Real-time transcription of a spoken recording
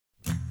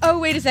Oh,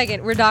 wait a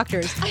second. We're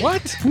doctors.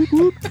 What?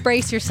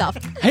 Brace yourself.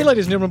 Hey,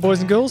 ladies and gentlemen, boys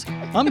and girls.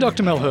 I'm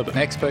Dr. Mel Herbert.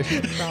 Next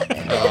patient.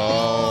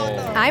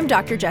 I'm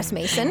Dr. Jess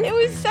Mason. It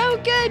was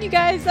so good, you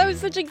guys. That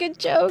was such a good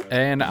joke.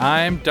 And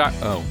I'm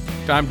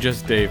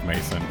just Dave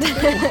Mason.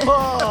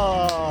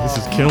 This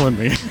is killing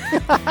me.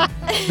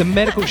 The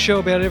medical show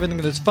about everything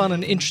that is fun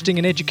and interesting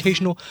and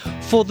educational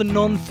for the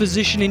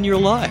non-physician in your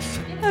life.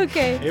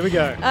 Okay. Here we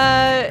go.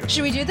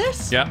 Should we do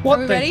this? Yeah. What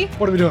Are we the- ready?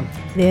 What are we doing?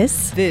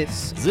 This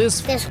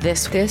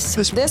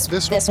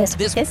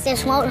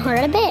won't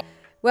hurt a bit.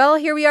 Well,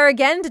 here we are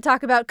again to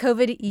talk about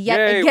COVID yet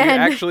Yay, we again.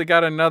 actually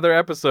got another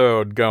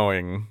episode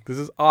going. This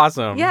is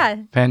awesome. Yeah.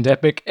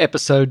 Pandepic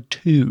Episode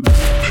 2.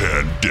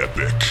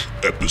 Pandepic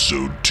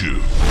Episode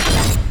 2.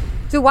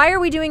 So why are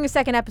we doing a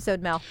second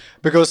episode, Mel?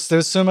 Because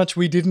there's so much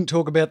we didn't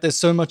talk about. There's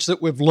so much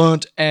that we've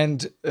learnt,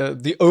 and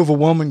the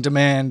overwhelming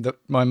demand that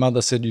my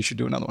mother said you should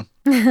do another one.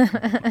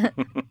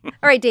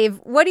 All right, Dave,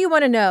 what do you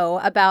want to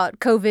know about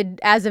COVID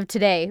as of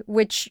today,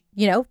 which,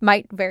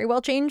 might very well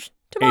change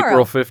tomorrow?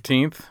 April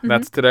 15th.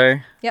 That's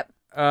today. Yep.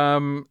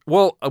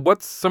 Well,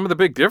 what's some of the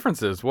big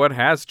differences? What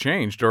has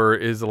changed, or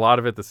is a lot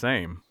of it the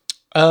same?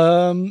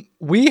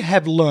 We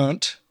have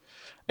learnt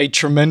a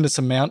tremendous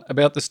amount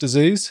about this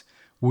disease.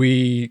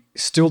 We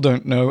still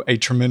don't know a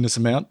tremendous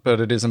amount,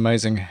 but it is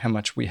amazing how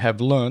much we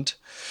have learnt.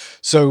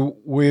 So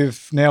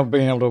we've now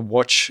been able to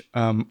watch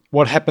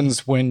what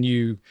happens when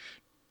you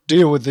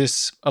deal with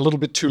this a little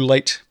bit too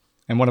late.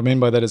 And what I mean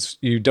by that is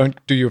you don't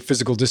do your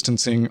physical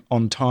distancing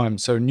on time.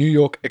 So New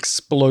York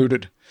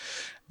exploded,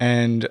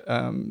 and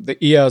the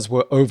ERs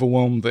were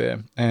overwhelmed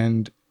there.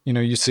 And,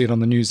 you see it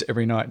on the news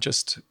every night,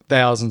 just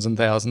thousands and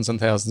thousands and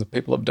thousands of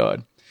people have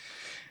died.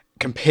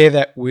 Compare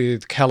that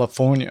with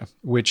California,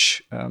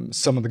 which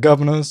some of the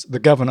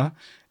governor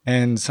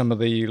and some of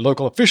the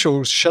local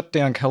officials shut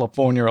down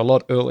California a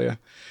lot earlier.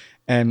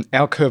 And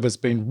our curve has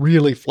been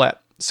really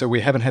flat. So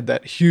we haven't had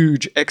that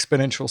huge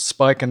exponential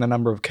spike in the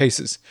number of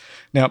cases.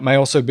 Now, it may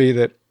also be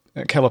that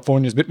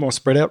California is a bit more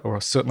spread out,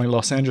 or certainly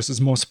Los Angeles is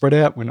more spread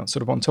out. We're not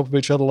sort of on top of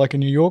each other like in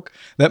New York.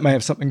 That may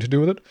have something to do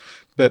with it.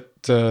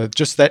 But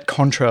just that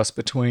contrast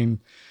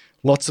between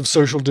lots of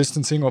social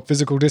distancing or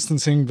physical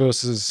distancing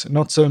versus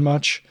not so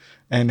much,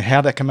 and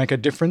how that can make a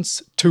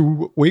difference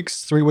 2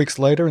 weeks, 3 weeks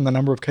later in the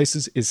number of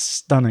cases is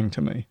stunning to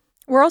me.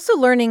 We're also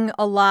learning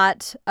a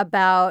lot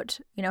about,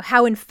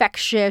 how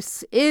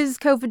infectious is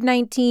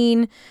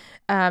COVID-19,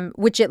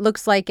 which it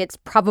looks like it's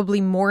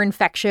probably more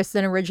infectious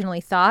than originally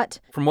thought.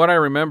 From what I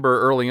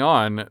remember early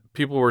on,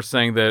 people were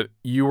saying that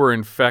you were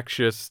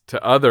infectious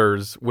to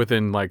others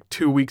within like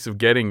 2 weeks of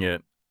getting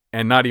it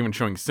and not even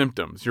showing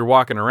symptoms. You're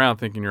walking around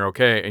thinking you're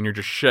okay, and you're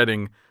just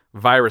shedding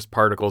virus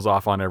particles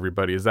off on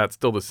everybody. Is that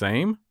still the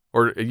same?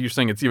 Or are you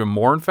saying it's even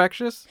more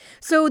infectious?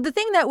 So the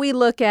thing that we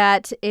look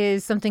at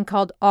is something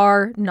called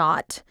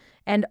R0.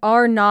 And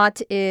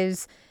R0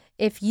 is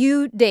if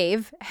you,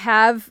 Dave,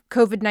 have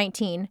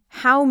COVID-19,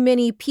 how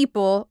many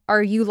people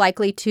are you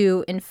likely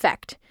to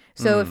infect?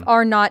 So if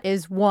R0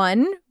 is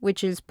 1,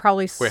 which is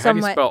probably Wait, somewhat... how do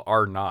you spell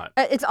R not?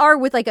 It's R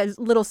with like a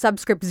little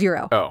subscript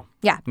 0. Oh.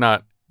 Yeah.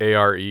 Not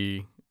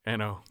ARENO.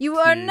 You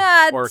are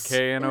not Or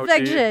KNOT.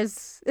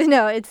 infectious.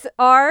 No, it's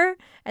R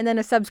and then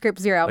a subscript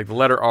 0. Like the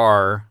letter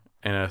R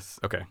and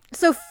okay.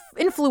 So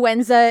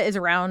influenza is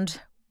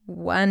around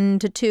 1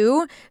 to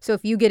 2. So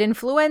if you get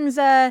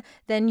influenza,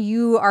 then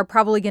you are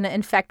probably going to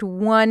infect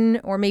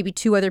 1 or maybe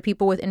 2 other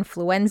people with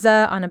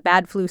influenza on a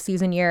bad flu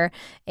season year.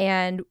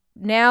 And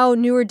now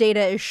newer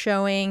data is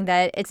showing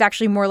that it's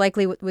actually more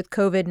likely with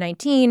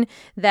COVID-19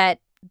 that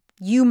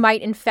you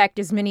might infect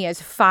as many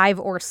as 5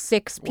 or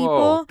 6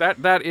 people. Whoa,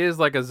 that is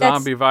like a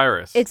zombie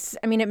virus. It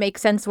makes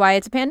sense why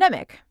it's a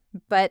pandemic.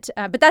 But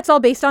that's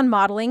all based on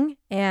modeling.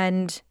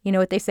 And you know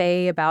what they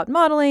say about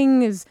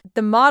modeling is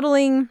the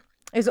modeling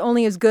is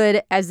only as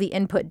good as the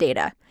input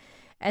data.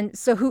 And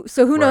so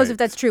who knows if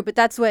that's true, but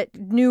that's what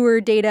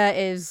newer data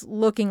is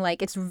looking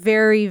like. It's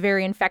very,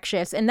 very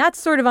infectious. And that's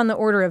sort of on the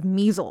order of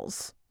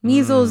measles.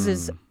 Measles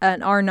is an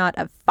R0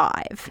 of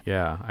 5.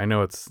 Yeah, I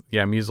know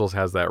measles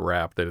has that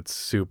rap that it's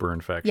super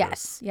infectious.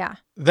 Yes, yeah.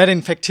 That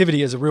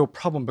infectivity is a real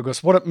problem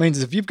because what it means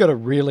is if you've got a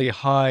really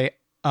high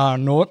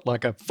R0,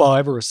 like a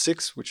 5 or a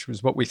 6, which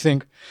was what we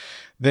think,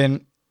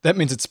 then that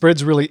means it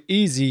spreads really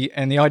easy.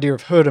 And the idea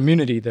of herd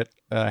immunity, that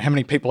how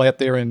many people out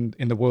there in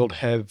the world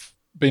have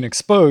been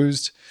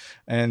exposed,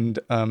 and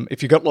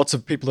if you've got lots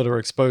of people that are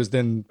exposed,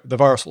 then the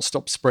virus will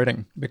stop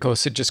spreading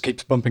because it just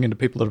keeps bumping into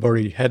people that have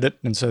already had it,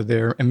 and so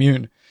they're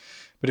immune.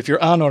 But if your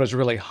R0 is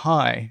really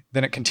high,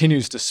 then it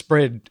continues to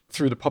spread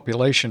through the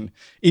population,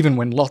 even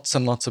when lots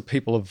and lots of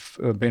people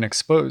have been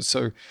exposed.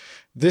 So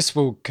this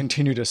will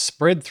continue to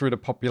spread through the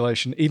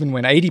population, even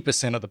when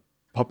 80% of the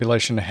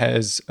population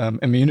has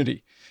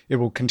immunity. It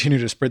will continue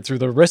to spread through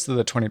the rest of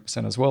the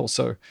 20% as well.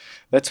 So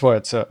that's why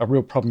it's a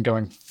real problem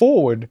going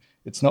forward.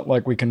 It's not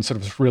like we can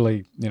sort of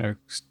really,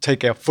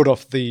 take our foot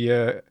off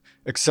the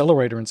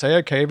accelerator and say,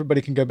 okay,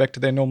 everybody can go back to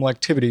their normal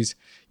activities.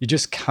 You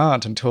just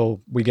can't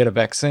until we get a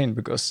vaccine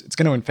because it's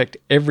going to infect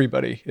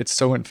everybody. It's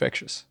so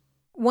infectious.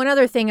 One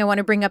other thing I want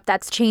to bring up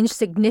that's changed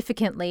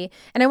significantly,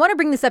 and I want to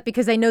bring this up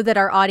because I know that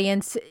our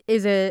audience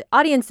is an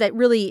audience that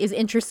really is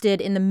interested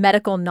in the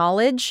medical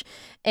knowledge.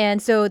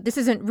 And so this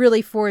isn't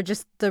really for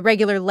just the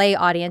regular lay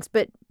audience,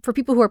 but for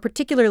people who are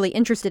particularly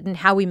interested in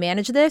how we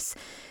manage this.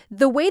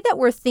 The way that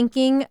we're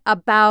thinking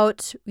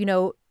about,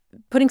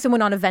 putting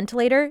someone on a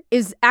ventilator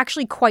is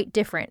actually quite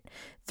different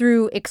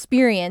through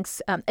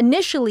experience.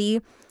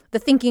 Initially, the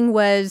thinking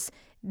was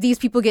these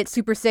people get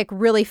super sick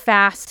really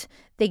fast.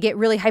 They get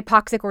really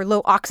hypoxic or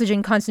low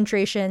oxygen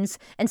concentrations,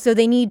 and so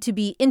they need to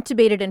be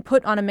intubated and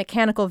put on a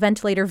mechanical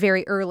ventilator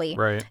very early.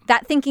 Right.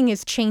 That thinking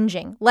is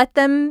changing. Let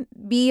them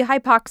be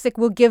hypoxic.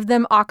 We'll give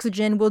them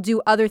oxygen. We'll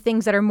do other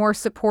things that are more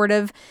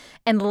supportive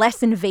and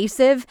less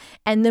invasive,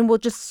 and then we'll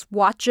just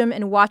watch them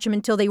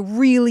until they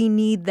really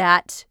need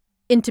that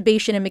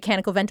intubation and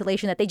mechanical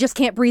ventilation, that they just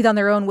can't breathe on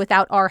their own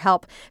without our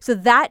help. So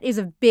that is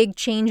a big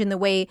change in the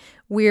way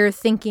we're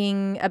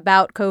thinking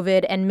about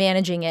COVID and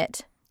managing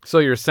it. So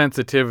your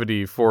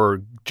sensitivity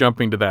for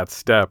jumping to that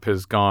step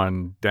has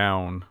gone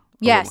down.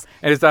 Yes.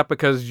 And is that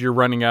because you're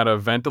running out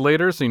of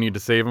ventilators, so you need to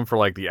save them for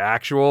like the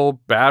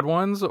actual bad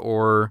ones,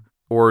 or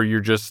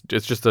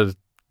it's just a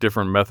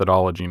different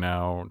methodology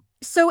now?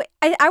 So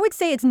I would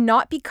say it's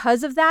not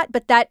because of that,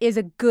 but that is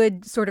a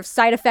good sort of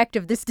side effect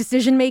of this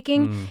decision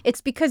making.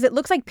 It's because it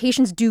looks like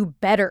patients do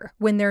better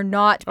when they're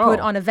not put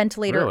on a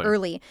ventilator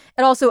early.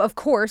 It also, of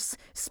course,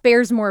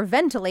 spares more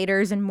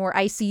ventilators and more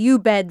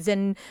ICU beds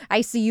and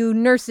ICU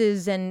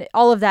nurses, and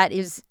all of that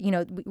is,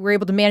 we're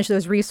able to manage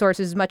those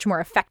resources much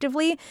more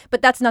effectively.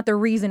 But that's not the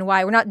reason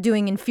why. We're not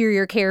doing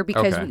inferior care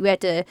because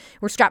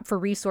we're strapped for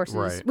resources.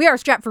 Right. We are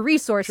strapped for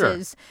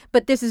resources,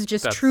 but this is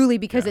just truly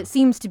because it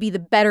seems to be the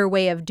better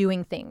way of doing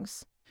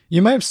things.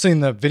 You may have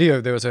seen the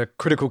video. There was a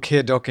critical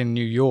care doc in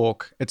New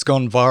York. It's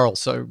gone viral,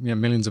 so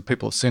millions of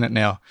people have seen it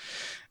now.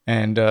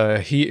 And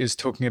he is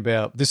talking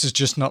about, this is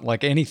just not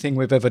like anything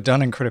we've ever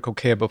done in critical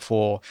care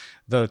before.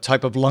 The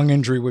type of lung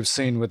injury we've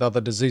seen with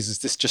other diseases,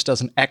 this just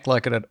doesn't act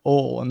like it at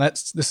all. And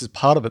this is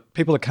part of it.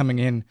 People are coming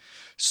in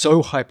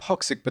so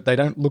hypoxic, but they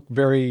don't look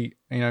very,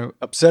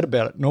 upset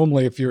about it.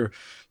 Normally, if your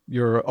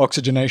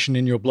oxygenation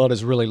in your blood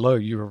is really low,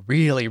 you're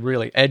really,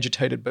 really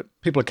agitated. But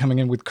people are coming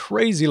in with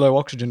crazy low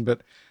oxygen,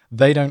 but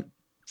they don't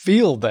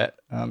feel that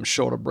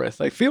short of breath.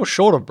 They feel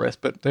short of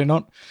breath, but they're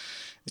not.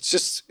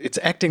 It's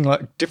acting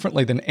like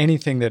differently than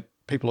anything that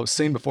people have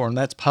seen before, and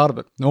that's part of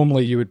it.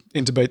 Normally, you would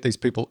intubate these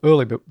people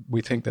early, but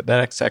we think that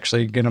that's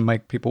actually going to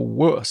make people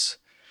worse.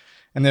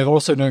 And they're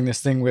also doing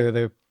this thing where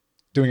they're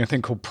doing a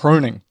thing called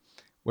proning,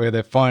 where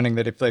they're finding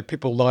that if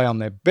people lie on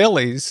their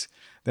bellies,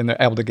 then they're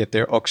able to get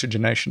their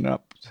oxygenation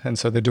up. And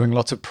so they're doing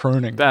lots of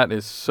proning. That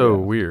is so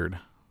weird.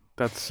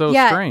 That's so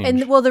strange.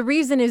 And the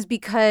reason is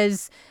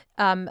because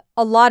a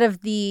lot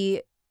of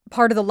the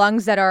part of the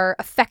lungs that are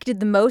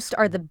affected the most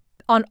are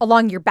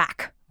along your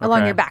back,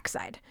 along your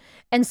backside.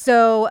 And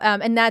so,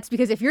 and that's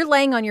because if you're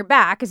laying on your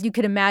back, as you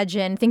could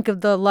imagine, think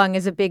of the lung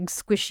as a big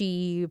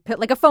squishy,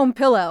 like a foam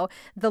pillow,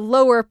 the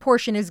lower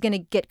portion is going to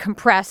get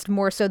compressed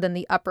more so than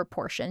the upper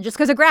portion, just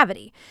because of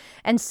gravity.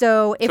 And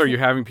so are you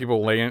having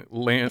people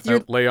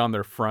lay on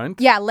their front?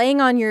 Yeah,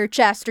 laying on your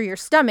chest or your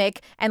stomach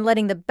and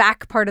letting the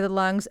back part of the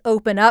lungs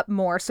open up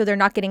more so they're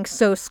not getting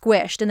so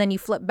squished. And then you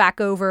flip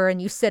back over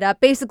and you sit up.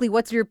 Basically,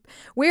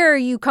 where are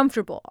you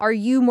comfortable? Are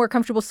you more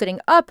comfortable sitting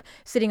up,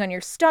 sitting on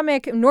your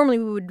stomach? Normally,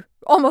 we would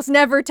almost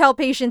never tell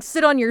patients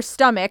sit on your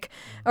stomach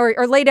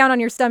or lay down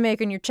on your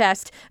stomach and your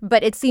chest,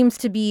 but it seems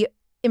to be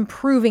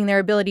improving their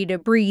ability to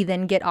breathe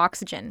and get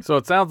oxygen. So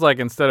it sounds like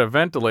instead of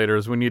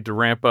ventilators, we need to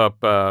ramp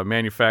up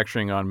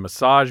manufacturing on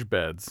massage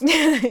beds.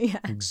 Yeah.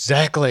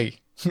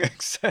 Exactly.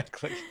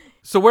 Exactly.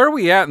 So where are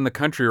we at in the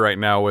country right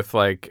now with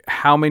like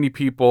how many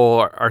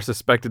people are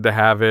suspected to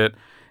have it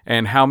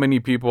and how many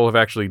people have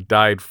actually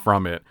died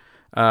from it?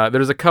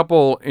 There's a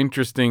couple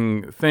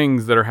interesting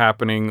things that are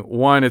happening.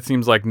 One, it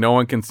seems like no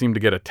one can seem to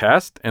get a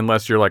test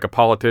unless you're like a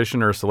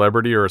politician or a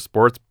celebrity or a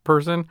sports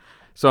person.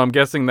 So I'm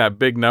guessing that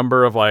big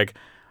number of like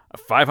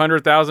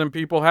 500,000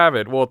 people have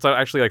it. Well, it's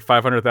actually like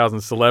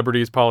 500,000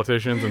 celebrities,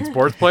 politicians, and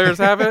sports players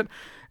have it.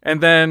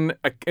 And then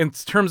in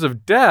terms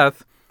of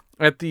death,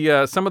 at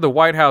the some of the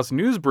White House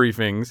news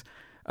briefings,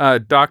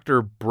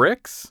 Dr.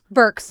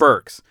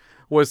 Birx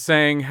was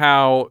saying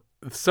how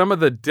some of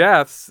the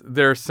deaths,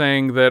 they're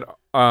saying that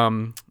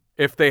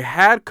if they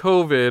had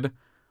COVID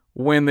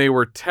when they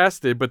were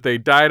tested, but they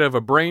died of a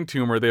brain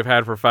tumor they've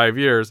had for 5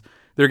 years,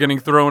 they're getting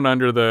thrown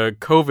under the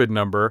COVID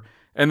number.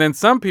 And then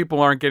some people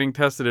aren't getting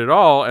tested at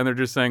all, and they're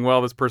just saying,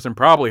 well, this person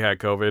probably had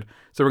COVID,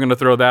 so we're going to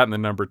throw that in the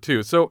number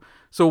too. So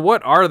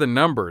what are the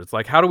numbers?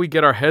 Like, how do we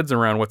get our heads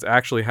around what's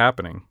actually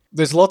happening?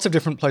 There's lots of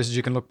different places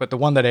you can look, but the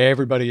one that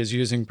everybody is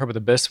using, probably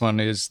the best one,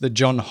 is the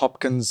Johns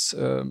Hopkins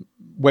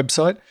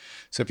website.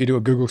 So if you do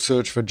a Google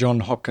search for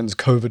Johns Hopkins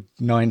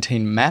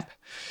COVID-19 map,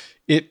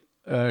 it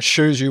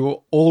shows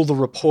you all the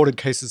reported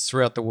cases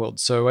throughout the world.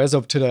 So as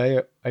of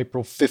today,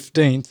 April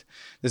 15th,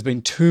 there's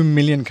been 2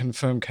 million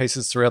confirmed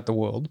cases throughout the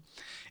world.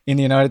 In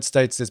the United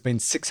States, there's been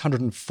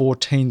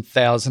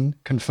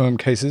 614,000 confirmed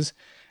cases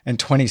and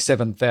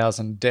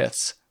 27,000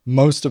 deaths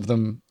most of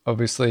them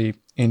obviously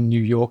in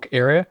New York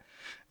area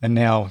and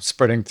now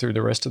spreading through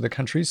the rest of the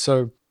country.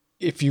 So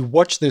if you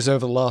watch this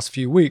over the last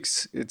few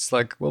weeks, it's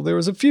like, well, there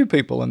was a few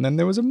people and then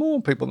there was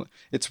more people.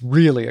 It's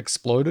really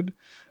exploded.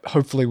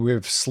 Hopefully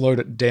we've slowed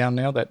it down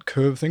now, that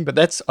curve thing. But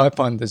that's, I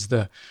find, is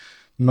the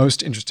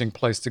most interesting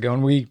place to go.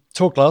 And we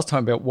talked last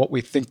time about what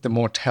we think the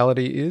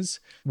mortality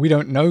is. We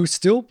don't know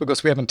still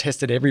because we haven't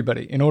tested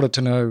everybody. In order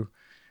to know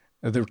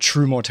the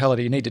true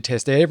mortality, you need to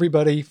test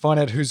everybody, find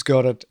out who's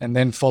got it, and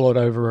then follow it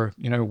over,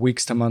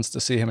 weeks to months to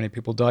see how many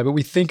people die. But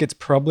we think it's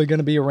probably going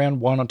to be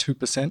around 1 or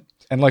 2%.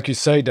 And like you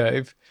say,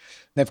 Dave,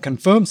 they've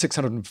confirmed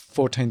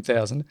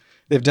 614,000.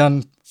 They've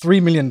done 3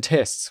 million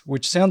tests,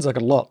 which sounds like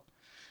a lot.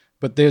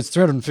 But there's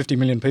 350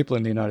 million people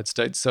in the United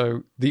States,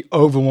 so the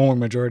overwhelming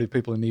majority of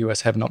people in the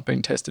US have not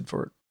been tested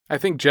for it. I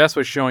think Jess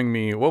was showing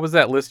me, what was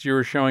that list you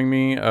were showing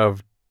me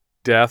of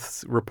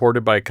deaths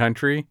reported by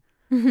country?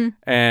 Mm-hmm.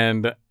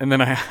 And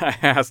then I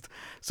asked,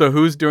 so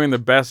who's doing the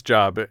best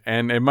job?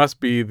 And it must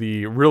be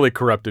the really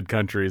corrupted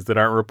countries that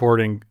aren't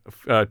reporting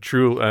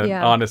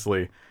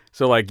honestly.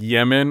 So like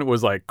Yemen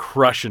was like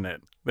crushing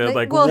it. They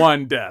had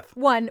one death.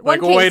 One like,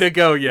 case. Way to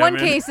go, Yemen. One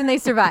case and they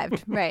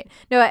survived. Right.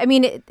 No, I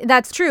mean,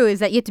 that's true, is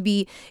that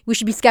we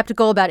should be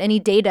skeptical about any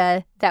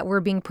data that we're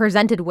being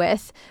presented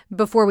with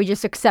before we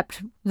just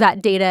accept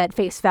that data at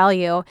face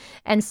value.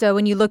 And so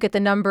when you look at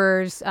the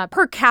numbers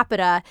per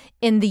capita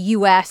in the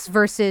U.S.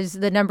 versus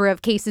the number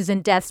of cases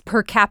and deaths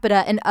per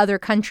capita in other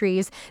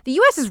countries, the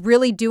U.S. is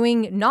really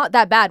doing not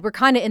that bad. We're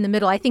kind of in the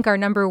middle. I think our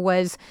number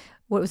was,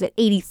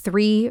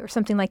 83 or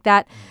something like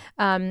that,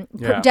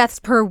 deaths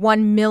per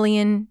 1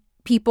 million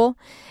people.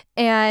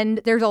 And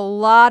there's a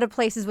lot of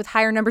places with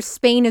higher numbers.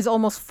 Spain is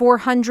almost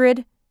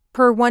 400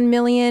 per 1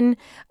 million.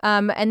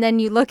 And then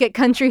you look at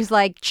countries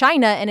like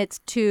China and it's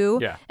 2.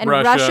 Yeah. And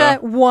Russia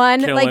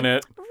 1. Killing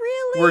it.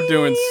 Really? We're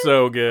doing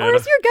so good. Or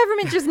is your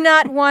government just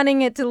not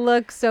wanting it to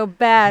look so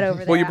bad over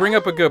there? Well, you bring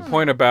up a good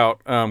point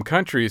about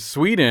countries.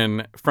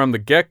 Sweden, from the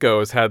get-go,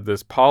 has had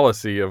this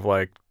policy of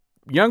like,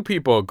 young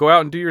people, go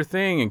out and do your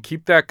thing and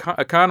keep that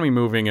economy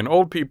moving. And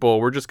old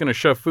people, we're just going to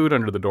shove food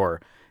under the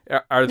door.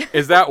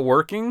 Is that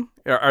working?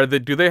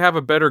 Do they have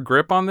a better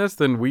grip on this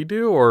than we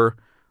do, or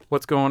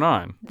what's going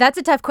on? That's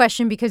a tough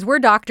question because we're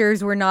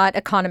doctors, we're not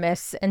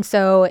economists. And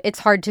so it's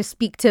hard to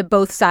speak to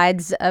both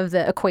sides of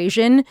the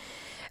equation.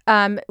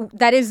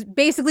 That is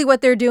basically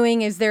what they're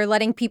doing is they're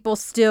letting people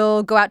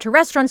still go out to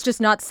restaurants, just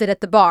not sit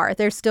at the bar.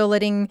 They're still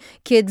letting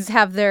kids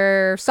have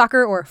their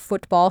soccer or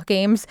football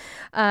games.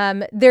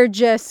 They're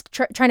just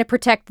trying to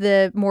protect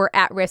the more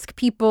at-risk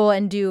people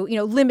and do,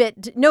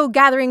 limit no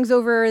gatherings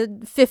over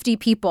 50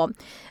 people,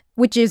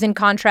 which is in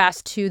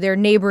contrast to their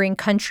neighboring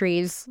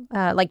countries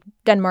like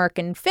Denmark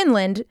and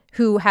Finland,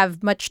 who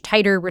have much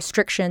tighter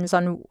restrictions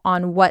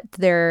on what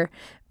their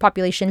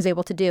population is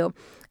able to do.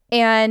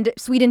 And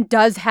Sweden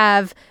does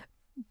have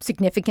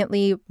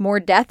significantly more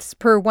deaths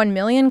per 1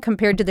 million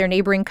compared to their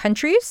neighboring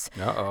countries.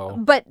 Uh-oh.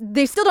 But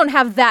they still don't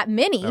have that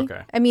many.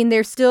 Okay. I mean,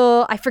 they're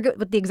still, I forget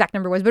what the exact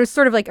number was, but it's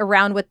sort of like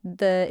around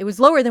it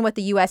was lower than what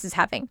the U.S. is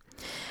having,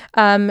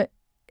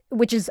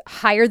 which is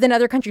higher than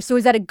other countries. So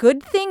is that a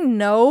good thing?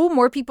 No,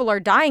 more people are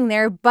dying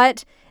there,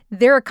 but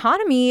their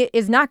economy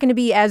is not going to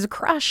be as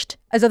crushed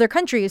as other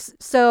countries.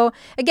 So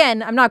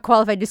again, I'm not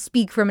qualified to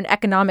speak from an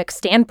economic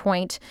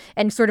standpoint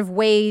and sort of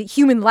weigh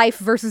human life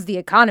versus the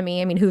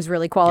economy. I mean, who's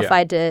really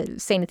qualified to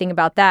say anything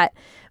about that?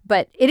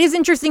 But it is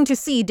interesting to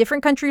see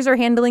different countries are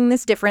handling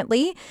this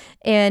differently,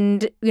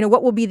 and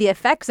what will be the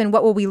effects and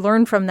what will we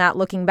learn from that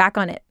looking back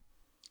on it?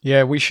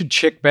 Yeah, we should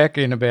check back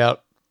in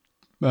about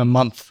a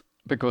month,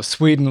 because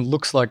Sweden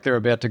looks like they're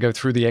about to go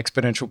through the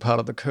exponential part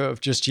of the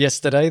curve. Just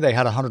yesterday, they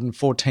had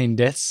 114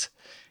 deaths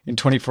in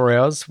 24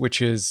 hours,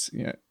 which is,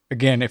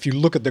 again, if you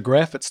look at the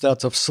graph, it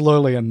starts off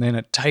slowly and then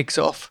it takes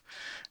off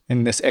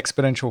in this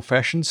exponential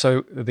fashion.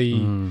 So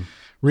the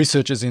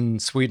researchers in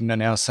Sweden are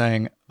now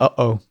saying,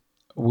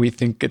 we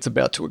think it's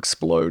about to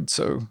explode.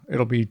 So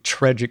it'll be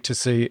tragic to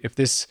see if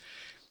this,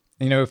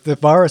 if the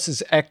virus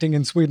is acting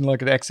in Sweden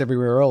like it acts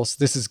everywhere else,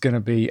 this is going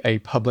to be a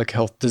public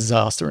health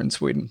disaster in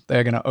Sweden.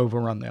 They're going to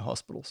overrun their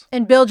hospitals.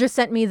 And Bill just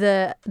sent me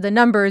the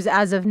numbers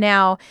as of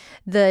now.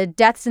 The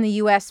deaths in the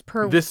U.S.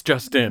 per... This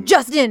just in.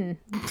 Just in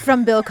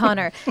from Bill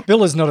Connor.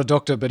 Bill is not a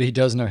doctor, but he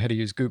does know how to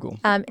use Google.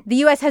 The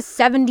U.S. has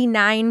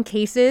 79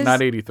 cases.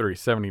 Not 83,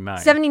 79.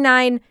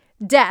 79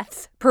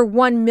 deaths per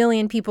 1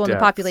 million people in the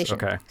population.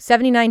 Okay.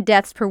 79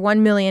 deaths per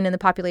 1 million in the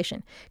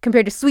population,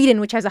 compared to Sweden,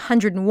 which has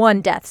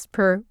 101 deaths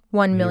per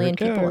 1 million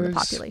people in the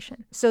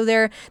population. So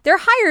they're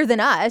higher than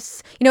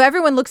us.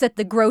 Everyone looks at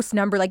the gross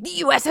number, like the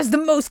U.S. has the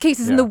most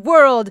cases in the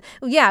world.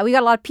 Well, yeah, we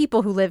got a lot of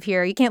people who live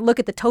here. You can't look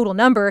at the total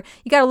number.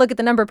 You got to look at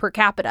the number per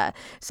capita.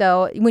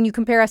 So when you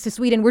compare us to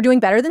Sweden, we're doing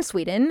better than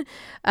Sweden.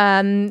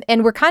 And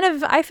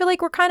I feel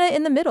like we're kind of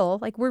in the middle.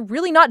 Like we're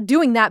really not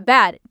doing that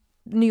bad.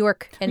 New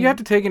York and you have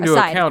to take into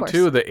aside, account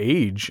too the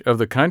age of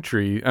the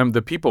country,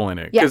 the people in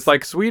it, because Yes.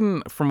 like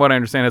Sweden, from what I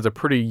understand, has a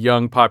pretty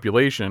young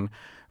population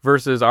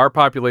versus our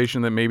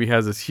population that maybe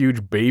has this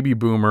huge baby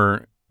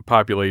boomer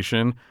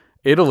population,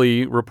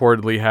 Italy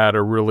reportedly had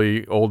a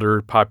really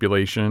older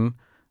population.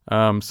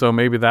 So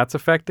maybe that's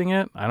affecting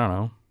it. I don't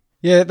know.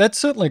 Yeah, that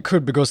certainly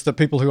could, because the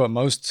people who are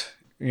most,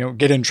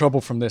 get in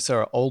trouble from this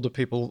are older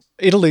people.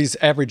 Italy's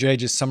average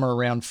age is somewhere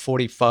around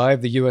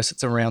 45. The US,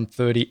 it's around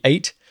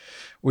 38.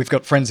 We've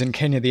got friends in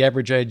Kenya. The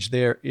average age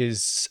there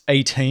is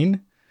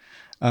 18.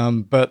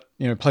 But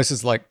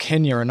places like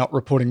Kenya are not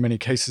reporting many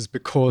cases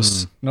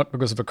not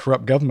because of a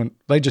corrupt government.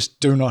 They just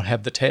do not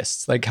have the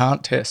tests. They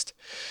can't test.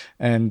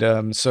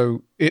 And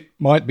so it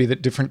might be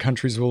that different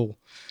countries will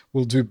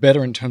do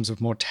better in terms of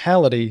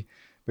mortality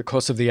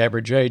because of the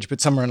average age. But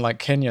somewhere in like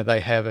Kenya,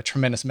 they have a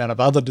tremendous amount of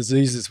other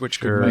diseases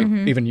which could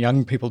make even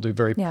young people do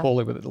very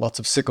poorly with it. Lots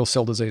of sickle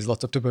cell disease,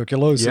 lots of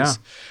tuberculosis.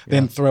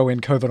 Then throw in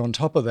COVID on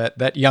top of that.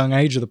 That young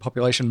age of the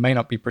population may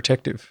not be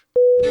protective.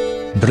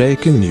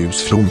 Breaking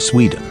news from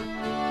Sweden.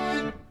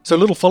 So a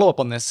little follow-up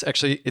on this.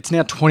 Actually, it's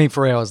now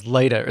 24 hours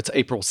later. It's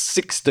April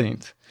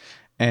 16th.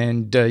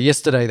 And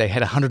yesterday they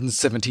had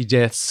 170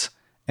 deaths.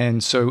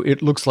 And so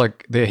it looks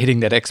like they're hitting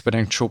that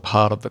exponential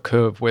part of the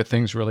curve where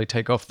things really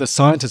take off. The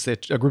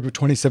scientists, a group of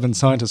 27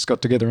 scientists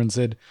got together and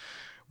said,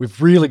 we've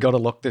really got to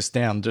lock this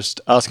down. Just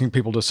asking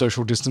people to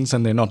social distance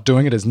and they're not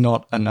doing it is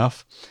not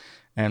enough.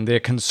 And they're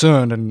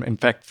concerned. And in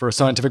fact, for a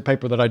scientific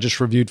paper that I just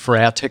reviewed for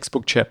our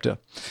textbook chapter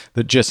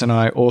that Jess and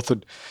I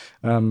authored,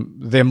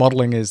 their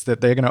modeling is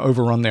that they're going to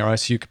overrun their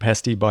ICU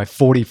capacity by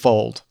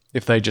 40-fold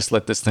if they just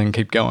let this thing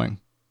keep going.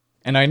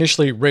 And I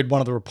initially read one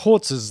of the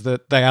reports is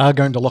that they are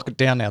going to lock it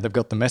down now. They've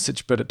got the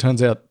message, but it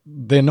turns out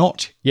they're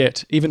not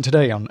yet. Even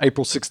today on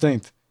April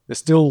 16th, they're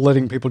still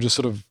letting people just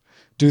sort of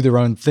do their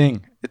own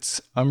thing.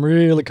 I'm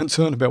really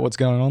concerned about what's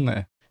going on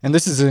there. And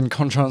this is in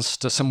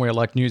contrast to somewhere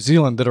like New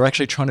Zealand that are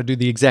actually trying to do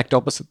the exact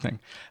opposite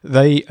thing.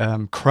 They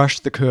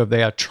crushed the curve.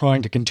 They are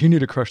trying to continue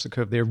to crush the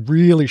curve. They're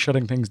really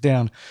shutting things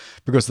down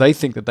because they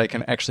think that they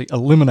can actually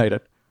eliminate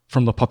it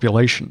from the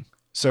population.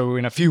 So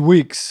in a few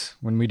weeks,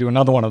 when we do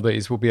another one of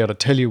these, we'll be able to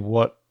tell you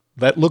what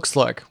that looks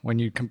like when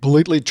you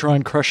completely try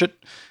and crush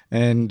it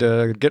and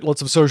get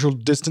lots of social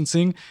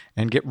distancing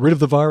and get rid of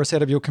the virus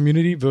out of your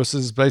community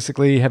versus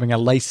basically having a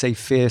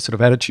laissez-faire sort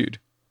of attitude.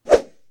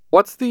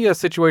 What's the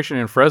situation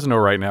in Fresno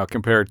right now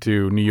compared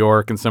to New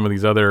York and some of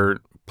these other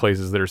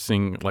places that are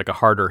seeing like a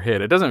harder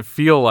hit? It doesn't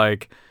feel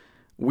like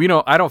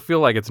I don't feel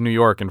like it's New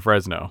York and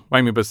Fresno.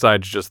 I mean,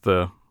 besides just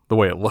the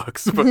way it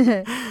looks,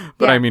 but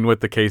I mean, with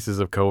the cases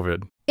of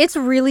COVID. It's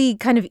really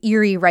kind of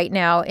eerie right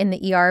now in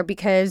the ER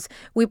because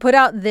we put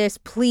out this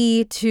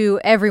plea to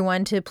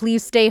everyone to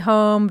please stay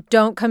home,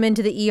 don't come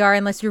into the ER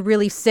unless you're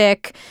really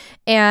sick.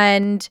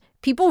 And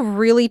people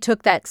really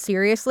took that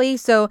seriously.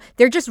 So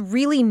they're just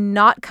really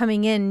not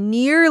coming in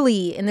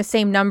nearly in the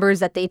same numbers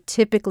that they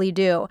typically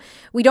do.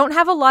 We don't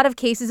have a lot of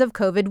cases of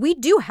COVID. We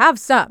do have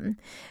some.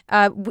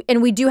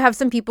 And we do have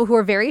some people who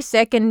are very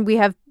sick and we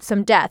have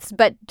some deaths.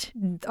 But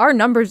our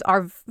numbers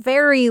are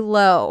very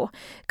low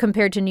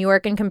compared to New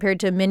York and compared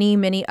to many,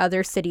 many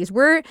other cities.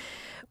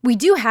 We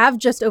do have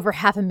just over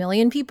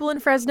 500,000 people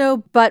in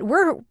Fresno, but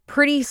we're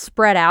pretty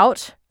spread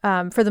out.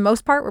 For the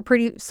most part, we're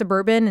pretty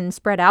suburban and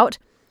spread out.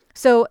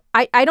 So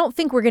I don't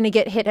think we're going to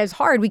get hit as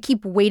hard. We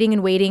keep waiting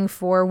and waiting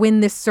for when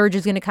this surge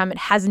is going to come. It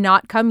has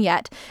not come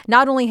yet.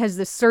 Not only has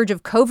the surge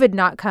of COVID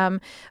not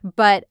come,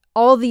 but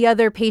all the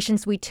other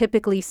patients we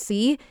typically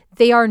see,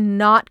 they are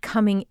not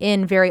coming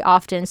in very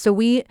often. So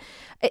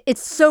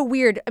it's so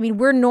weird. I mean,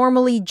 we're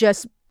normally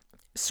just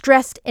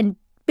stressed and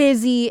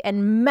busy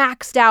and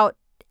maxed out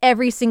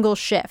every single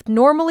shift.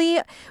 Normally,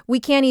 we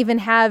can't even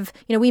have,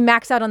 we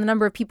max out on the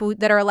number of people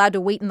that are allowed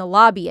to wait in the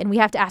lobby, and we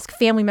have to ask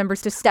family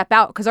members to step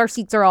out because our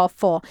seats are all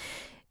full.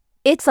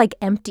 It's like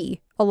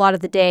empty a lot of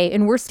the day,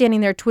 and we're standing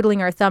there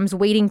twiddling our thumbs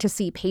waiting to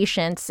see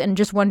patients and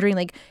just wondering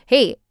like,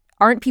 hey,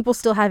 aren't people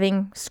still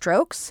having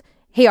strokes?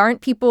 Hey,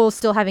 aren't people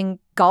still having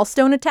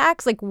gallstone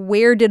attacks? Like,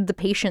 where did the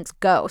patients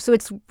go? So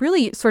it's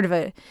really sort of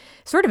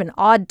an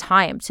odd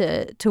time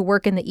to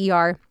work in the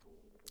ER.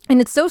 And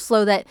it's so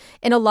slow that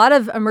in a lot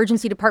of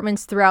emergency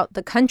departments throughout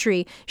the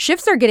country,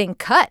 shifts are getting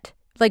cut.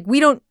 Like, we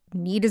don't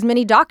need as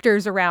many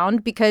doctors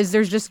around because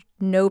there's just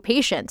no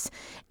patients.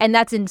 And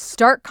that's in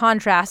stark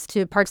contrast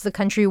to parts of the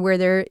country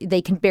where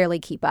they can barely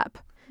keep up.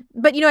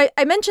 But,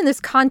 I mentioned this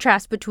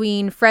contrast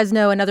between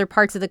Fresno and other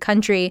parts of the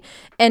country.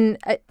 And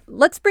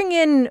let's bring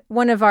in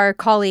one of our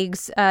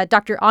colleagues,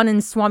 Dr.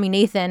 Anand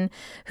Swaminathan,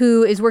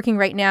 who is working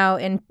right now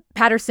in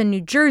Paterson,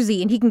 New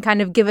Jersey, and he can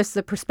kind of give us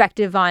the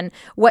perspective on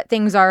what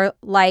things are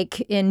like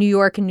in New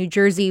York and New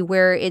Jersey,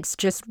 where it's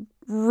just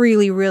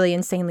really, really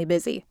insanely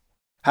busy.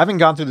 Having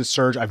gone through the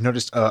surge, I've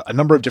noticed a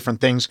number of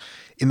different things.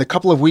 In the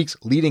couple of weeks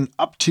leading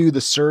up to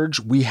the surge,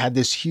 we had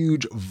this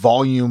huge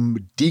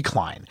volume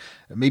decline.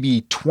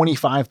 Maybe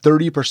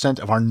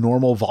 25-30% of our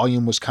normal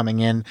volume was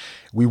coming in.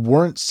 We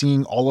weren't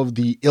seeing all of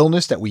the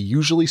illness that we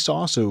usually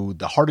saw. So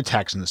the heart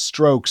attacks and the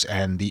strokes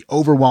and the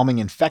overwhelming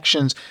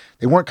infections,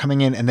 they weren't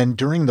coming in. And then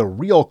during the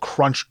real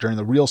crunch, during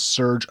the real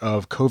surge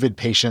of COVID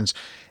patients,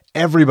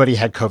 everybody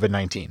had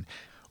COVID-19.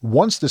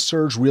 Once the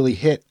surge really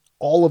hit,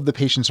 all of the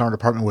patients in our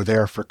department were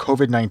there for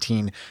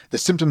COVID-19. The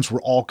symptoms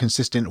were all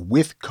consistent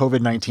with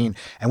COVID-19,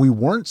 and we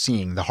weren't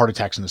seeing the heart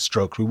attacks and the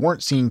strokes. We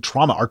weren't seeing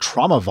trauma. Our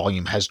trauma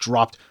volume has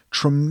dropped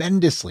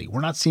tremendously.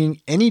 We're not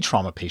seeing any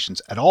trauma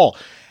patients at all.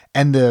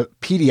 And the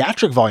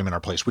pediatric volume in our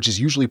place, which is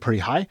usually pretty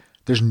high,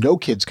 there's no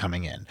kids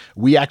coming in.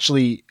 We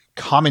actually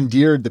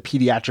commandeered the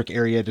pediatric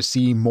area to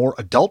see more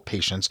adult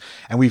patients,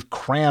 and we've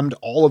crammed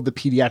all of the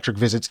pediatric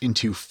visits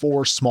into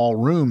 4 small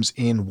rooms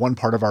in one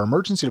part of our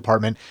emergency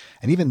department.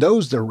 And even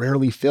those, they're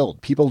rarely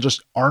filled. People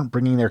just aren't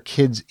bringing their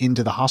kids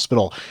into the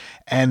hospital.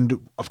 And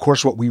of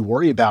course, what we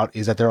worry about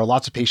is that there are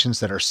lots of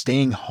patients that are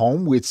staying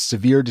home with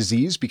severe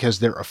disease because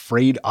they're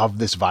afraid of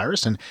this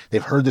virus, and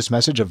they've heard this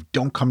message of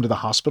don't come to the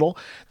hospital.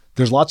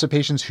 There's lots of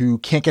patients who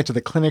can't get to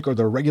the clinic or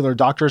their regular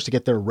doctors to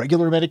get their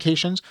regular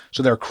medications,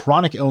 so their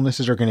chronic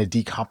illnesses are going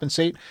to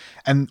decompensate.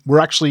 And we're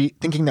actually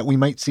thinking that we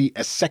might see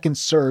a second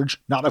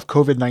surge, not of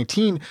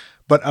COVID-19,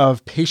 but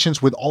of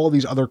patients with all of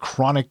these other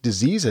chronic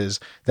diseases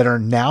that are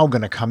now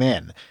going to come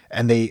in.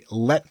 And they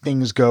let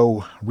things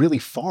go really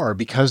far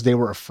because they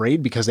were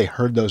afraid, because they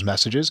heard those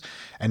messages.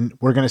 And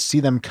we're going to see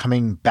them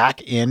coming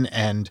back in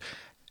and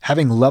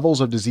having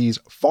levels of disease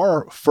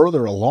far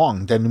further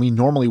along than we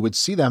normally would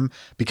see them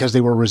because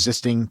they were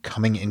resisting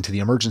coming into the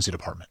emergency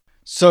department.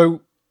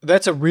 So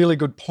that's a really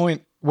good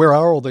point. Where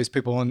are all these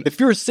people? And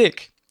if you're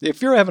sick,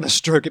 if you're having a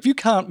stroke, if you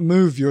can't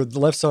move the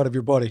left side of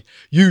your body,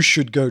 you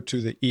should go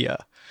to the ER.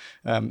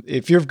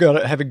 If you've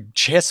got having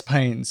chest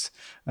pains,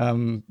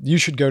 you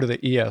should go to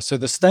the ER. So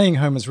the staying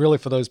home is really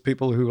for those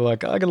people who are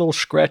like, I got a little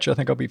scratch, I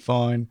think I'll be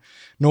fine.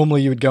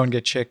 Normally you would go and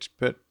get checked.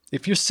 But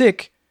if you're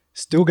sick,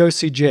 still go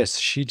see Jess.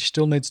 She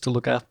still needs to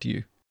look after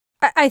you.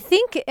 I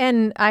think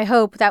and I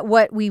hope that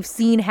what we've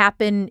seen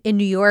happen in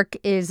New York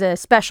is a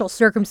special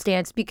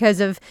circumstance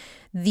because of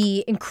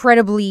the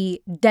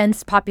incredibly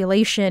dense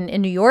population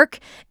in New York,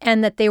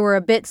 and that they were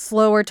a bit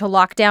slower to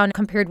lock down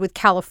compared with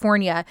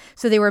California.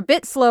 So they were a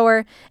bit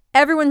slower.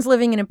 Everyone's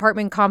living in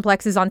apartment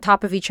complexes on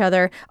top of each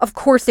other. Of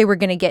course, they were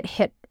going to get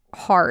hit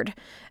hard.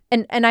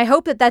 And I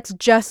hope that that's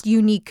just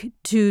unique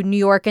to New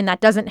York and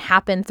that doesn't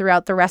happen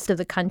throughout the rest of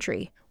the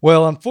country.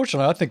 Well,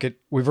 unfortunately, I think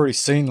we've already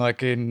seen,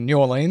 like in New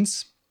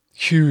Orleans,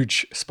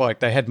 huge spike.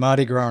 They had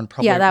Mardi Gras and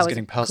probably was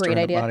getting passed around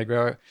at Mardi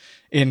Gras.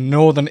 In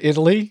northern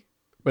Italy,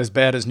 as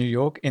bad as New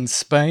York. In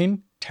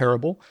Spain,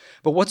 terrible.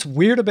 But what's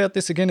weird about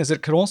this, again, is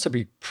it could also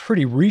be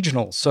pretty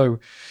regional. So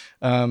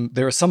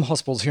there are some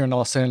hospitals here in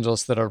Los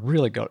Angeles that are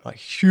really got a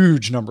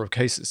huge number of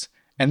cases.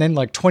 And then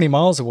like 20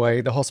 miles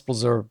away, the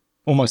hospitals are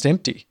almost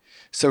empty.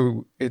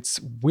 So it's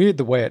weird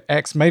the way it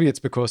acts. Maybe it's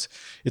because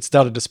it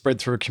started to spread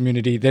through a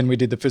community. Then we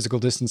did the physical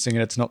distancing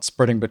and it's not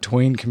spreading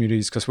between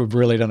communities because we've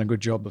really done a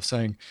good job of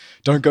saying,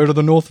 don't go to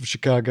the north of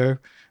Chicago.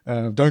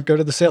 Don't go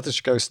to the south of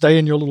Chicago. Stay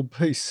in your little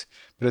piece.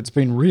 But it's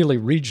been really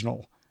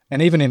regional.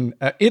 And even in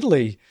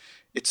Italy,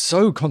 it's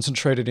so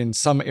concentrated in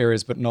some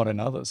areas but not in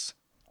others.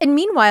 And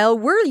meanwhile,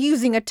 we're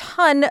using a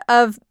ton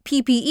of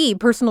PPE,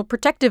 personal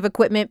protective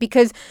equipment,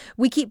 because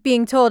we keep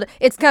being told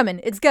it's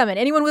coming.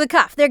 Anyone with a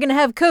cough, they're going to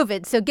have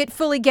COVID. So get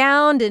fully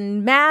gowned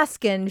and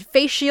mask and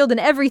face shield and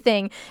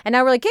everything. And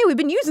now we're like, hey, we've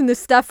been using this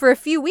stuff for a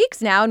few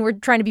weeks now, and we're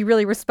trying to be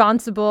really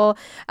responsible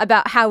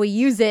about how we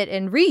use it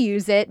and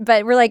reuse it.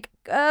 But we're like,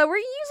 we're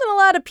using a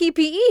lot of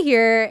PPE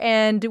here,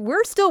 and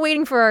we're still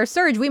waiting for our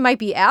surge. We might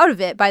be out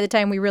of it by the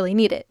time we really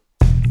need it.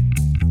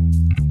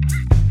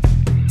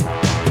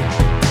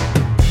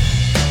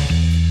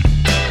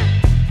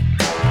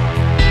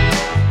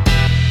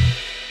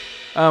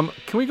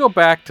 Can we go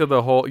back to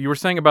the whole, you were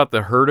saying about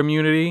the herd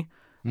immunity.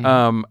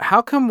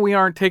 How come we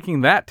aren't taking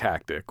that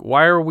tactic?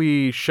 Why are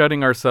we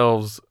shutting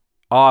ourselves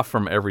off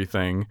from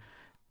everything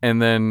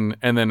and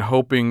then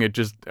hoping it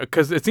just,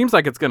 because it seems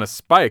like it's going to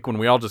spike when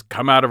we all just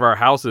come out of our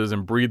houses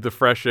and breathe the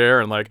fresh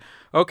air and like,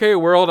 okay,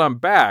 world, I'm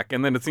back.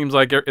 And then it seems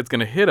like it's going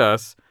to hit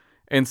us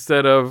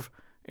instead of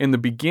in the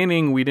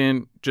beginning, we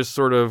didn't just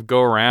sort of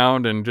go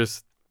around and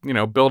just,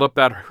 build up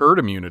that herd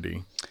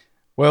immunity.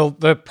 Well,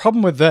 the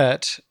problem with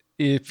that,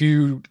 if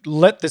you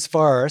let this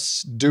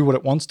virus do what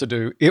it wants to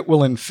do, it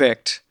will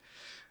infect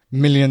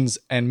millions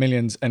and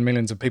millions and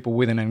millions of people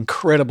within an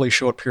incredibly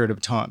short period of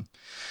time.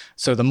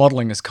 So the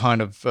modeling is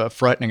kind of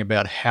frightening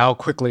about how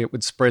quickly it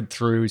would spread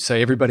through,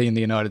 say, everybody in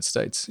the United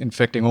States,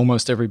 infecting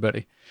almost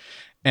everybody.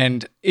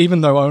 And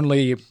even though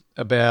only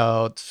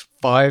about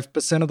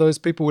 5% of those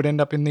people would end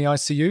up in the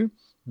ICU,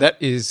 that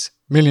is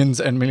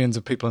millions and millions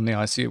of people in the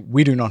ICU.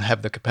 We do not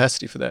have the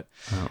capacity for that.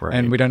 Oh, right.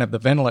 And we don't have the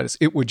ventilators.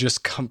 It would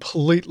just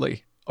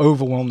completely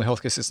overwhelm the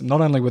healthcare system.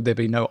 Not only would there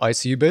be no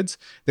ICU beds,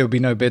 there would be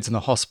no beds in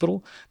the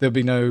hospital, there would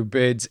be no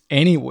beds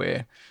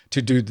anywhere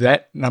to do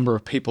that number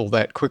of people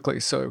that quickly.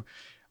 So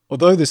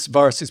although this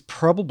virus is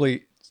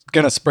probably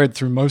going to spread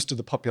through most of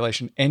the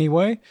population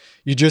anyway,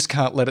 you just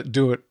can't let it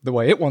do it the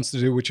way it wants to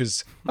do, which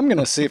is, I'm going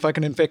to see if I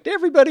can infect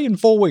everybody in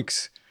 4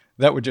 weeks.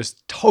 That would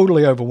just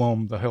totally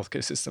overwhelm the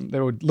healthcare system.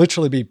 There would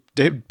literally be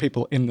dead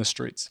people in the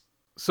streets.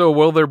 So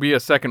will there be a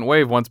second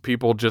wave once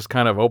people just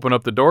kind of open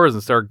up the doors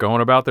and start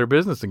going about their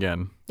business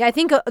again? Yeah, I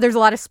think there's a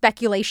lot of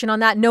speculation on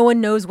that. No one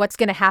knows what's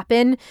going to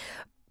happen.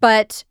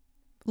 But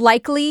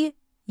Likely,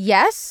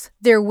 yes,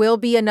 there will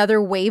be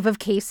another wave of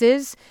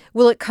cases.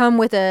 Will it come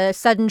with a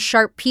sudden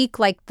sharp peak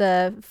like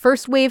the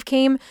first wave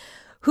came?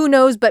 Who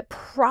knows, but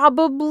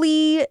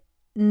probably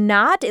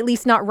not, at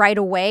least not right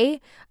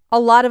away. A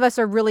lot of us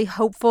are really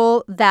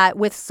hopeful that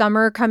with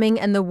summer coming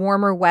and the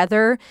warmer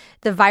weather,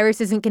 the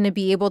virus isn't going to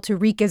be able to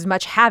wreak as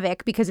much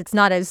havoc because it's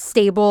not as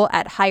stable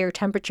at higher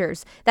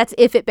temperatures. That's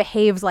if it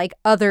behaves like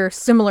other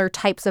similar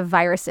types of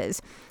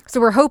viruses.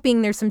 So we're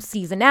hoping there's some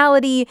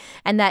seasonality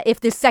and that if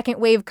this second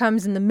wave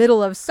comes in the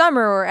middle of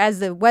summer or as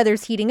the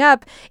weather's heating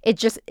up,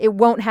 it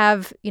won't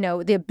have,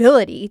 the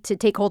ability to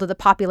take hold of the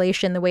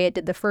population the way it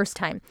did the first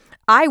time.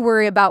 I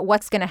worry about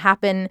what's going to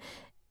happen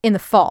in the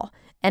fall.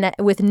 And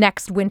with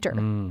next winter.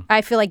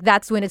 I feel like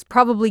that's when it's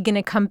probably going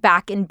to come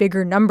back in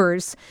bigger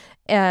numbers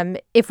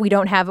if we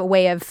don't have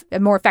a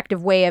more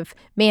effective way of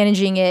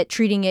managing it,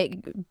 treating it,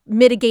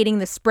 mitigating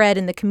the spread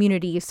in the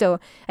community.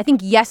 So I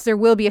think, yes, there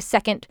will be a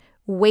second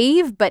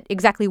wave, but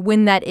exactly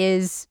when that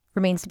is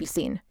remains to be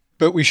seen.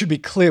 But we should be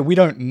clear, we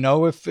don't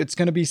know if it's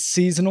going to be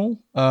seasonal.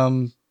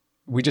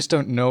 We just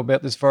don't know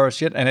about this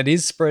virus yet. And it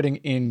is spreading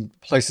in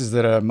places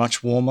that are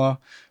much warmer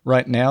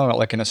right now,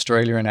 like in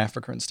Australia and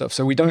Africa and stuff.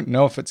 So we don't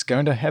know if it's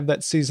going to have that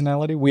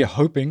seasonality. We're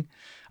hoping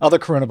other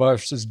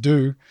coronaviruses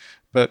do,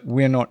 but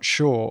we're not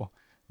sure.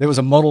 There was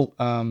a model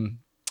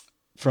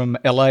from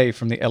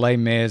the LA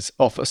mayor's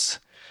office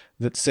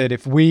that said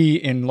if we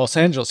in Los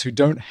Angeles, who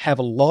don't have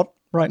a lot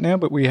right now,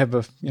 but we have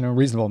a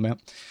reasonable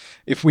amount,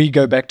 if we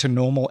go back to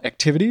normal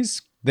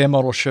activities, their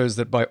model shows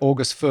that by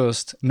August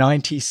 1st,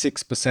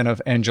 96%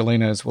 of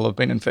Angelinos will have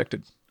been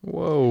infected.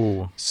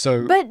 Whoa.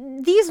 But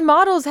these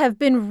models have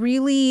been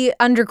really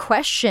under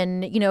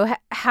question.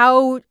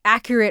 How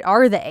accurate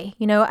are they?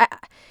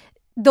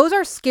 Those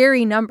are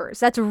scary numbers.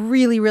 That's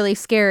really, really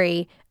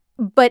scary.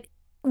 But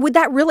would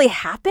that really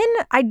happen?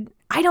 I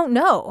don't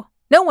know.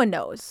 No one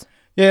knows.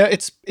 Yeah,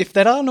 if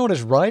that R naught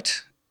is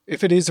right,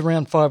 if it is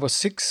around 5 or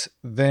 6,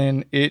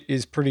 then it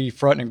is pretty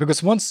frightening.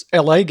 Because once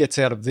LA gets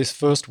out of this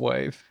first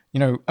wave,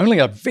 only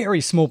a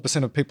very small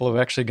percent of people are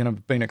actually going to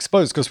have been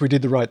exposed because we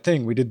did the right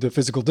thing. We did the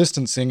physical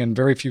distancing and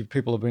very few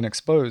people have been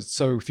exposed.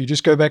 So if you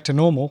just go back to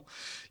normal,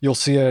 you'll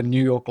see a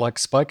New York-like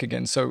spike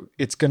again. So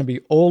it's going to be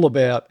all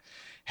about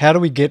how do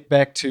we get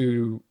back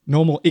to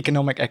normal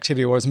economic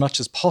activity or as much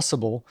as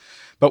possible,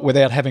 but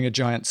without having a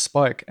giant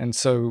spike. And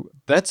so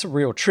that's a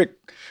real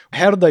trick.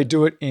 How did they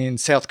do it in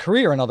South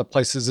Korea and other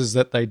places is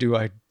that they did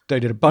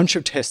a bunch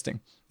of testing.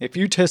 If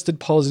you tested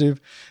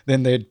positive,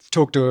 then they'd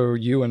talk to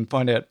you and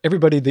find out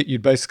everybody that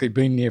you'd basically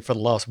been near for the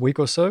last week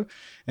or so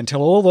and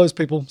tell all those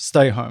people,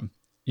 stay home.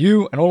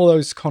 You and all of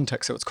those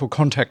contacts, so it's called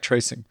contact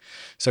tracing.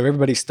 So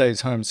everybody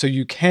stays home. So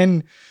you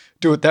can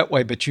do it that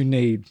way, but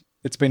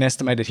it's been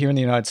estimated here in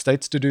the United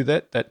States to do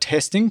that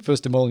testing.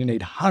 First of all, you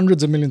need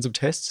hundreds of millions of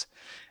tests.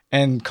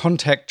 And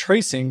contact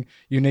tracing,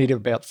 you need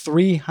about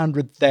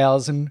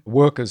 300,000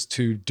 workers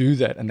to do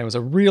that. And there was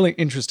a really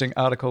interesting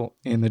article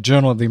in the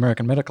Journal of the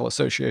American Medical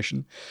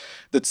Association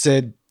that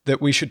said that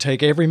we should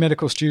take every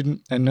medical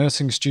student and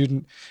nursing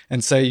student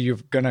and say you're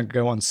going to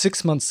go on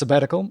 6 months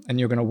sabbatical and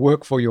you're going to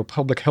work for your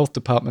public health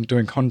department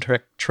doing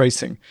contact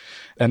tracing.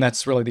 And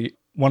that's really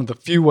one of the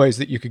few ways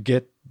that you could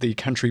get the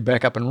country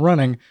back up and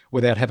running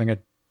without having a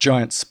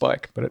giant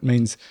spike. But it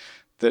means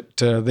that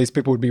these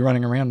people would be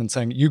running around and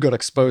saying, you got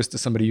exposed to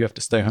somebody, you have to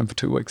stay home for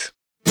 2 weeks.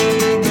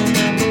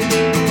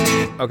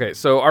 Okay,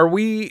 so are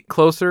we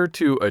closer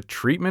to a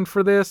treatment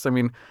for this? I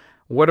mean,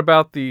 what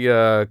about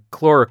the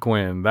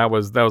chloroquine? That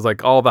was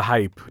like all the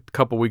hype a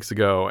couple weeks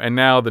ago. And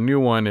now the new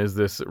one is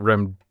this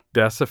remdesivir?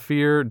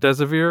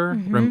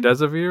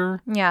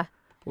 Yeah.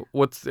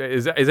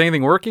 Is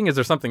anything working? Is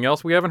there something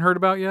else we haven't heard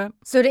about yet?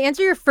 So to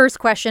answer your first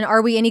question,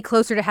 are we any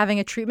closer to having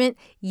a treatment?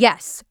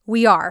 Yes,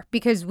 we are,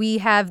 because we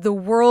have the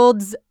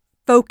world's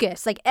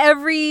focus. Like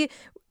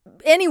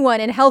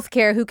anyone in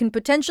healthcare who can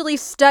potentially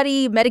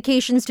study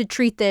medications to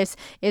treat this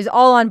is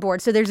all on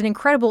board. So there's an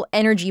incredible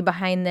energy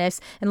behind this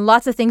and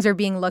lots of things are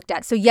being looked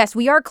at. So yes,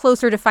 we are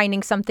closer to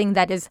finding something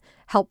that is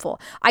helpful.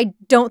 I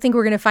don't think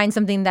we're going to find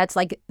something that's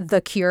like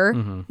the cure,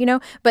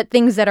 but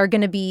things that are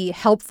going to be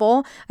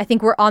helpful. I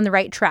think we're on the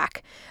right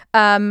track.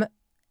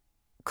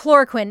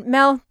 Chloroquine.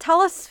 Mel,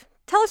 tell us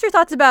your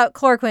thoughts about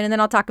chloroquine and then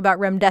I'll talk about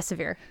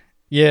remdesivir.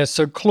 Yeah,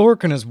 so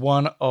chloroquine is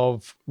one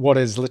of what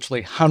is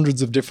literally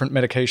hundreds of different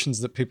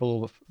medications that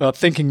people are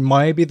thinking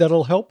maybe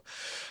that'll help.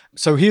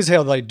 So here's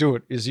how they do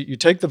it, is you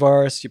take the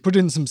virus, you put it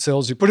in some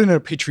cells, you put it in a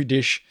petri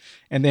dish,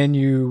 and then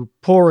you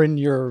pour in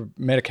your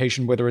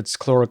medication, whether it's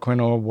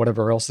chloroquine or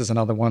whatever else. There's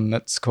another one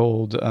that's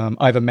called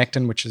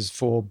ivermectin, which is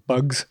for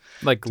bugs.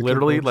 Like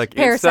literally, like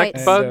parasites.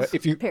 Insect bugs?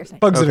 Parasites.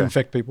 Bugs that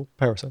infect people,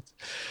 parasites.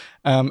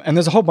 And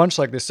there's a whole bunch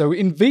like this. So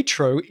in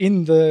vitro,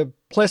 in the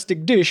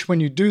plastic dish,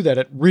 when you do that,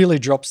 it really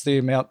drops the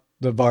amount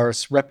the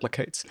virus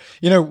replicates.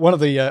 One of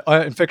the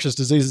infectious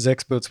diseases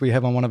experts we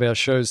have on one of our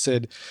shows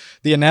said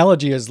the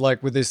analogy is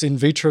like with this in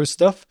vitro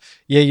stuff.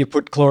 Yeah, you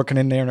put chloroquine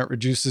in there and it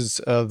reduces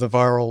the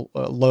viral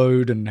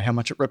load and how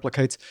much it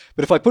replicates.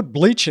 But if I put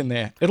bleach in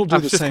there, it'll do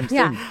the same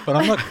thing. But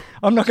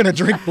I'm not going to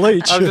drink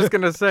bleach. I was just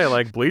going to say,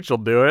 like, bleach will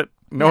do it.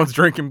 No one's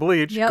drinking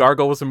bleach. Yep.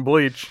 Gargle with some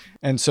bleach.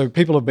 And so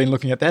people have been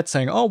looking at that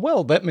saying, oh,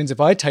 well, that means if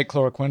I take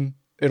chloroquine,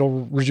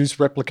 it'll reduce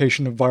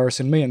replication of virus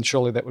in me, and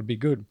surely that would be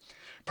good.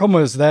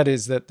 Problem is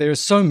that there are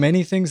so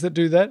many things that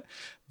do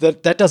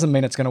that doesn't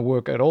mean it's going to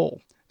work at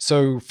all.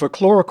 So for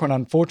chloroquine,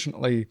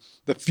 unfortunately,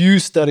 the few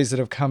studies that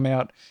have come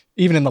out,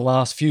 even in the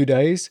last few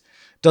days,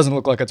 doesn't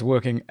look like it's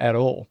working at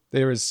all.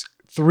 There is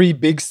 3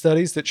 big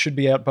studies that should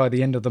be out by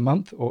the end of the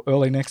month or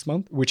early next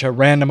month, which are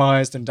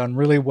randomized and done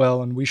really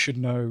well, and we should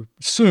know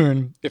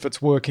soon if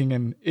it's working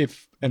and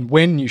if and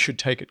when you should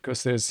take it,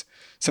 because there's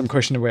some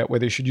question about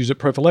whether you should use it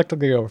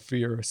prophylactically or if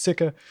you're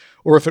sicker,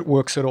 or if it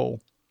works at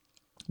all.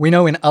 We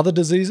know in other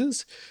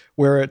diseases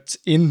where it's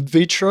in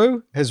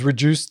vitro has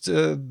reduced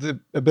the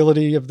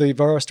ability of the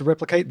virus to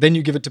replicate, then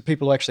you give it to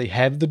people who actually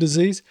have the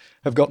disease,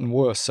 have gotten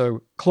worse.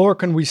 So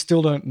chloroquine, we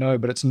still don't know,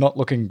 but it's not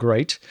looking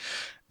great.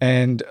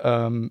 And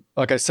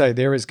like I say,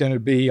 there is going to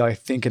be, I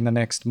think, in the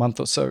next month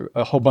or so,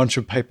 a whole bunch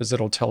of papers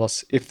that'll tell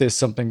us if there's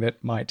something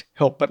that might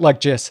help. But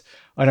like Jess,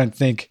 I don't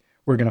think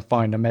we're going to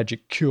find a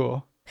magic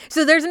cure.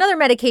 So there's another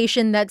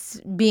medication that's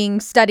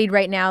being studied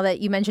right now that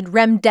you mentioned,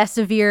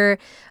 remdesivir.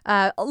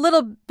 A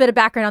little bit of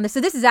background on this.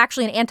 So this is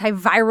actually an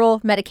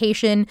antiviral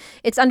medication.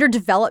 It's under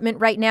development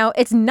right now.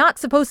 It's not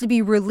supposed to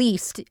be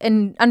released,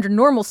 and under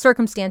normal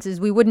circumstances,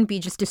 we wouldn't be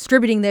just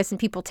distributing this and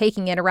people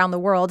taking it around the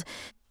world.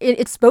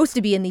 It's supposed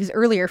to be in these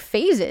earlier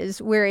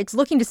phases where it's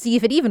looking to see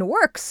if it even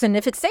works and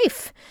if it's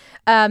safe.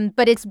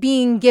 But it's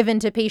being given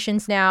to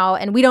patients now,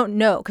 and we don't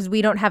know because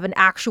we don't have an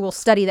actual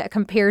study that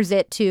compares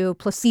it to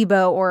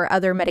placebo or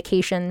other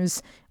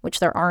medications, which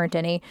there aren't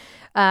any.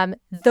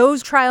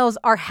 Those trials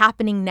are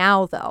happening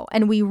now, though,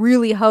 and we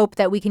really hope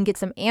that we can get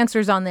some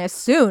answers on this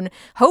soon.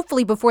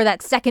 Hopefully before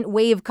that second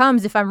wave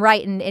comes, if I'm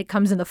right, and it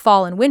comes in the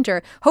fall and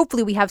winter,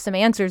 hopefully we have some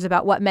answers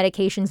about what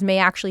medications may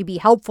actually be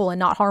helpful and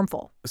not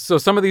harmful. So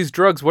some of these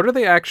drugs, what are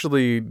they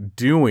actually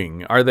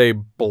doing? Are they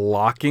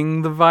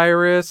blocking the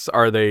virus?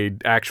 Are they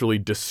actually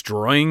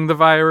destroying the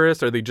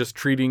virus? Are they just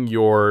treating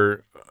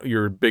your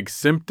big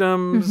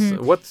symptoms?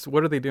 Mm-hmm.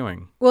 What are they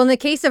doing? Well, in the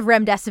case of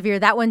remdesivir,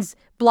 that one's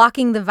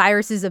blocking the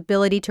virus's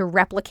ability to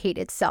replicate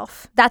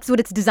itself. That's what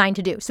it's designed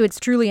to do. So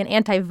it's truly an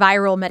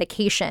antiviral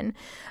medication.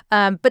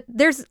 But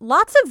there's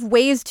lots of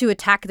ways to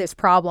attack this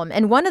problem.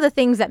 And one of the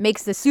things that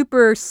makes the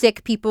super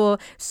sick people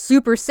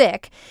super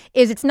sick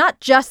is it's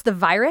not just the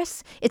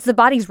virus, it's the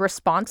body's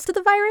response to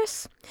the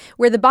virus,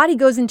 where the body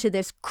goes into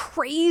this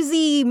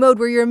crazy mode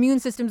where your immune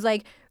system's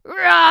like,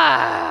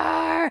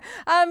 "Rawr,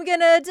 I'm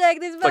gonna attack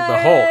this virus." Like the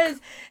Hulk.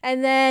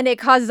 And then it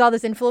causes all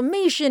this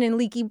inflammation and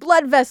leaky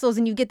blood vessels,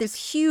 and you get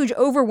this huge,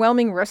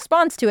 overwhelming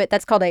response to it.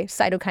 That's called a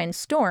cytokine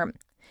storm.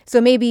 So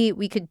maybe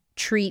we could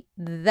treat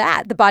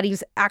that, the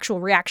body's actual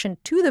reaction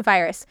to the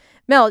virus.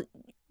 Mel,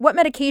 what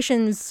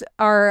medications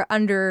are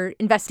under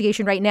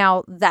investigation right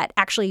now that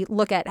actually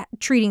look at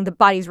treating the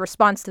body's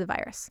response to the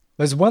virus?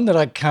 There's one that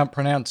I can't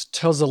pronounce,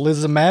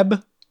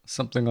 tocilizumab,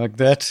 something like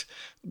that.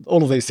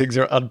 All of these things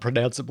are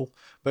unpronounceable.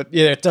 But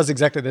yeah, it does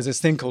exactly. There's this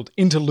thing called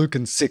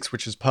interleukin-6,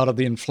 which is part of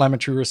the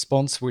inflammatory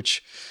response,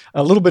 which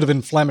a little bit of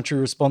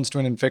inflammatory response to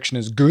an infection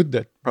is good.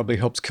 That probably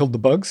helps kill the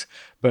bugs.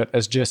 But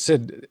as Jess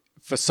said,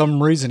 for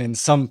some reason, in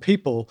some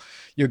people,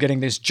 you're getting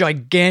this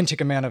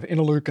gigantic amount of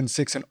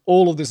interleukin-6 and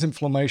all of this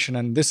inflammation,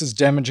 and this is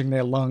damaging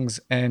their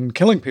lungs and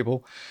killing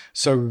people.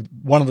 So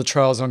one of the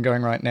trials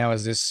ongoing right now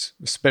is this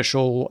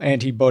special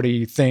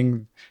antibody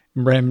thing,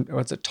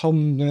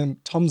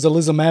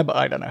 tomzilizumab?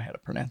 I don't know how to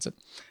pronounce it.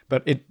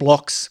 But it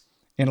blocks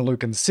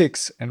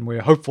interleukin-6, and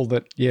we're hopeful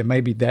that, yeah,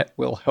 maybe that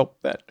will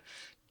help that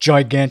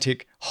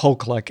gigantic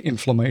Hulk-like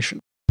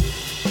inflammation.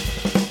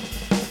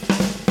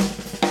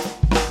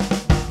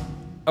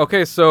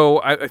 Okay,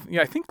 so I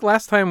think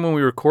last time when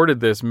we recorded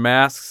this,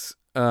 masks,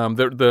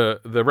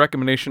 the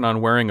recommendation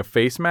on wearing a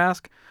face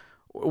mask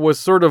was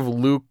sort of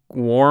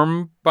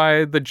lukewarm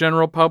by the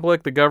general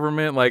public, the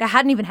government. Like, That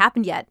hadn't even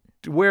happened yet.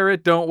 Wear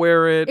it, don't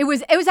wear it. It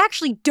was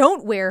actually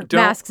don't wear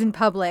masks in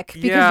public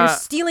because you're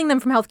stealing them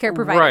from healthcare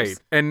providers. Right.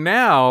 And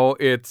now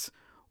it's,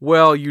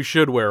 well, you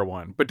should wear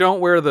one, but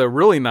don't wear the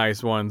really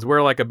nice ones.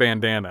 Wear like a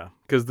bandana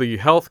because the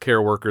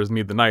healthcare workers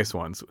need the nice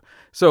ones.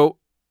 So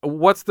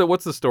what's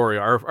the story?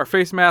 Are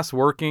face masks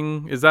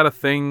working? Is that a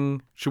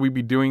thing? Should we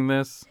be doing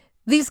this?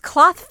 These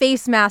cloth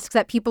face masks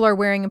that people are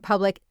wearing in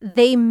public,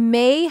 they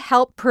may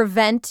help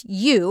prevent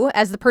you,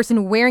 as the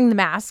person wearing the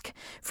mask,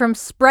 from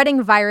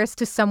spreading virus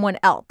to someone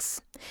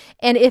else.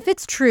 And if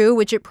it's true,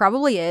 which it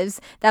probably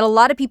is, that a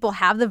lot of people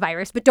have the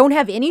virus but don't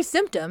have any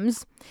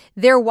symptoms,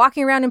 they're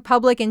walking around in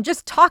public and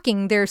just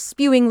talking, they're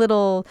spewing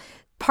little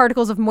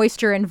particles of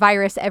moisture and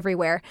virus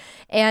everywhere.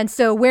 And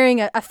so wearing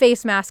a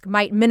face mask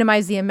might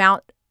minimize the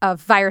amount of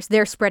virus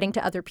they're spreading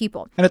to other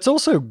people. And it's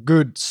also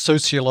good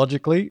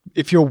sociologically,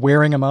 if you're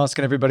wearing a mask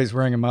and everybody's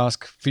wearing a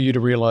mask, for you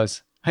to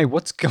realize, hey,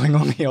 what's going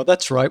on here?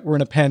 That's right, we're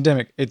in a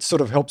pandemic. It sort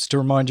of helps to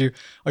remind you,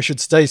 I should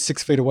stay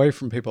 6 feet away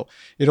from people.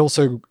 It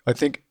also, I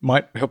think,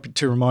 might help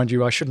to remind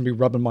you I shouldn't be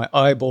rubbing my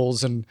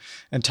eyeballs and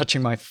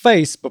touching my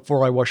face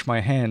before I wash my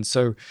hands.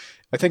 So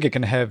I think it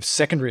can have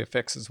secondary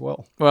effects as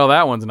well. Well,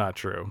 that one's not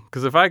true.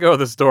 Because if I go to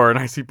the store and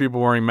I see people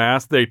wearing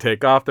masks, they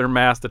take off their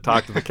mask to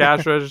talk to the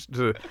cash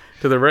register,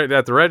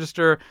 at the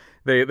register.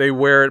 They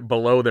wear it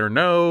below their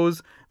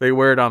nose. They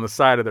wear it on the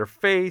side of their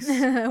face.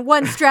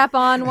 One strap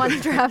on, one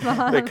strap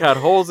on. They cut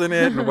holes in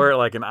it and wear it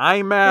like an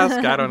eye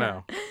mask. I don't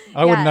know.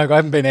 I wouldn't know. I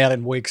haven't been out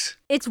in weeks.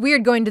 It's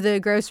weird going to the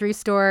grocery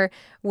store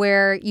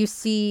where you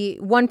see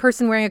one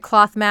person wearing a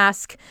cloth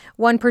mask,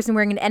 one person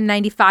wearing an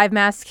N95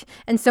 mask,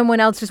 and someone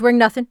else just wearing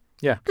nothing.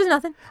 Yeah. Just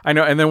nothing. I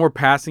know. And then we're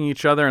passing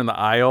each other in the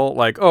aisle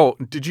like, oh,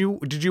 did you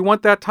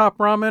want that top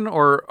ramen?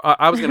 Or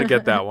I was going to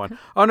get that one.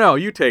 Oh, no,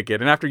 you take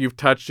it. And after you've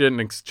touched it and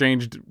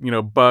exchanged,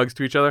 bugs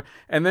to each other.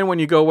 And then when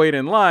you go wait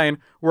in line,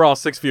 we're all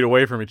 6 feet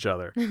away from each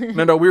other.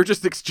 No, we were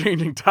just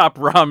exchanging top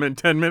ramen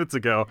 10 minutes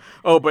ago.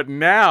 Oh, but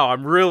now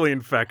I'm really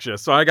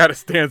infectious. So I got to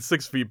stand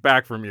 6 feet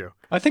back from you.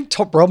 I think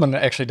top ramen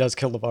actually does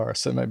kill the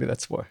virus. So maybe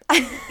that's why.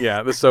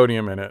 Yeah, the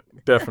sodium in it.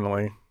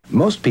 Definitely.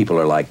 Most people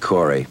are like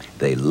Corey.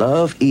 They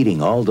love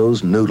eating all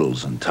those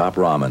noodles and top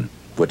ramen.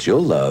 What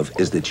you'll love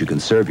is that you can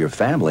serve your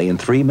family in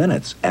 3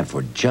 minutes and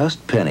for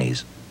just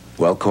pennies.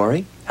 Well,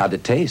 Corey, how'd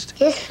it taste?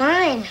 It's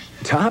fine.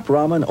 Top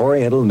Ramen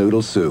Oriental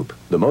Noodle Soup,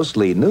 the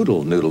mostly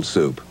noodle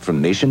soup from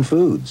Nation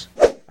Foods.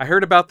 I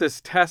heard about this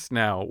test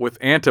now with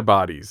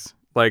antibodies.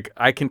 Like,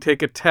 I can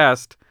take a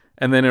test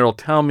and then it'll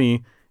tell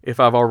me if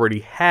I've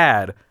already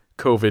had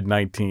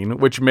COVID-19,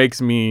 which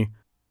makes me,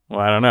 well,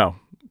 I don't know.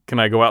 Can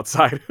I go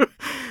outside?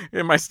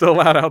 Am I still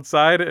allowed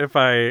outside if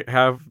I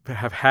have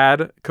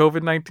had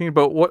COVID-19?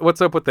 But what's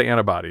up with the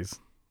antibodies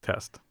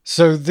test?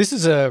 So this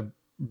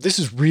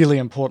is really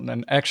important,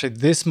 and actually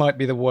this might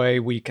be the way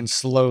we can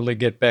slowly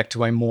get back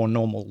to a more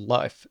normal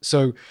life.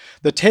 So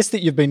the test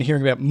that you've been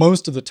hearing about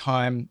most of the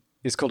time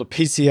is called a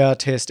PCR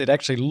test. It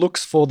actually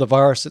looks for the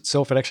virus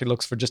itself. It actually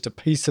looks for just a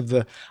piece of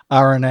the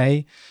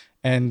RNA,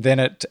 and then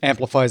it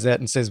amplifies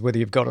that and says whether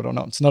you've got it or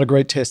not. It's not a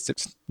great test.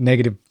 It's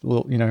negative,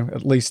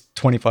 at least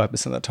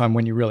 25% of the time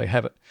when you really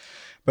have it.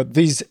 But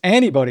these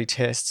antibody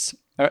tests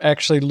are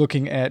actually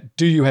looking at,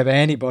 do you have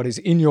antibodies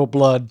in your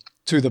blood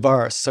to the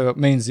virus? So it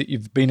means that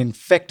you've been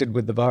infected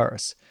with the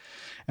virus.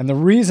 And the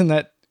reason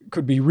that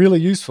could be really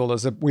useful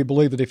is that we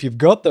believe that if you've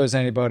got those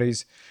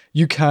antibodies,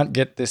 you can't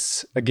get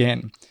this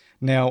again.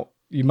 Now,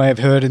 you may have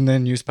heard in the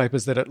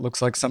newspapers that it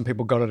looks like some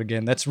people got it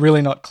again. That's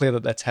really not clear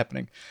that that's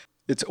happening.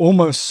 It's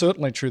almost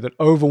certainly true that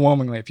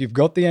overwhelmingly, if you've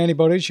got the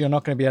antibodies, you're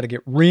not going to be able to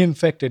get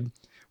reinfected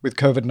with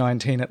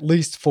COVID-19 at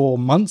least for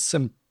months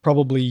and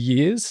probably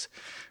years.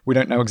 We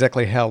don't know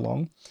exactly how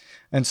long.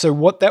 And so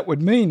what that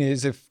would mean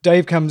is if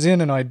Dave comes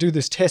in and I do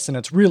this test and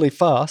it's really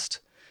fast,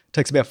 it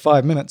takes about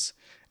 5 minutes,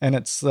 and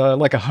it's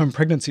like a home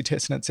pregnancy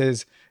test and it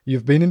says,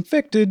 you've been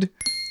infected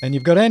and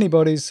you've got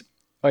antibodies,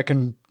 I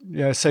can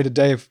say to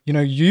Dave,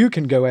 you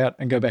can go out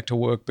and go back to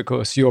work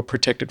because you're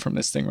protected from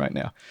this thing right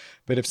now.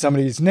 But if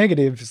somebody's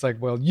negative, it's like,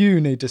 well, you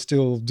need to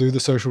still do the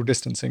social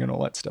distancing and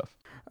all that stuff.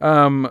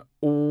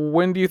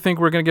 When do you think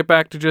we're going to get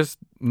back to just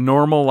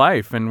normal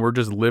life and we're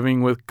just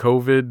living with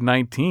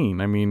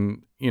COVID-19? I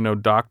mean,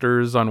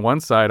 doctors on one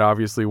side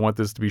obviously want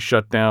this to be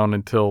shut down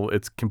until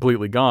it's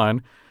completely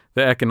gone.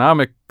 The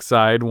economic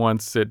side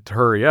wants it to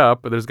hurry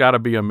up, but there's got to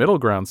be a middle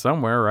ground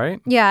somewhere, right?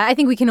 Yeah, I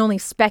think we can only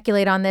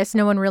speculate on this.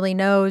 No one really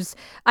knows.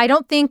 I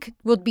don't think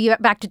we'll be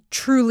back to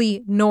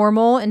truly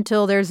normal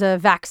until there's a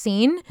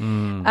vaccine.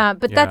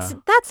 But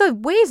that's a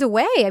ways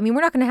away. I mean,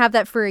 we're not going to have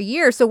that for a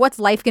year. So what's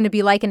life going to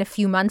be like in a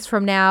few months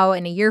from now,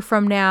 in a year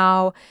from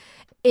now?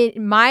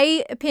 In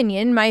my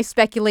opinion, my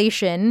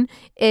speculation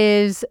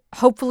is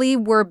hopefully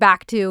we're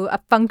back to a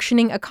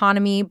functioning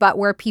economy, but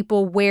where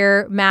people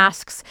wear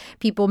masks,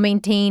 people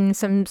maintain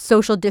some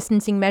social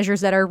distancing measures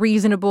that are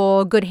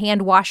reasonable, good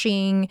hand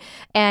washing,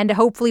 and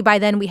hopefully by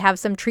then we have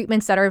some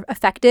treatments that are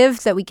effective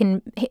so that we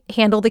can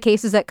handle the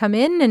cases that come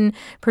in and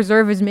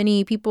preserve as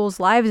many people's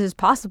lives as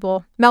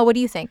possible. Mel, what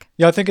do you think?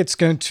 Yeah, I think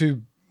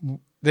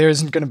there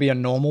isn't going to be a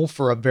normal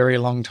for a very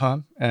long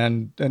time,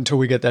 and until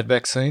we get that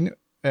vaccine.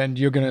 And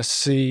you're going to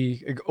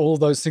see all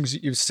those things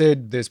that you've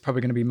said. There's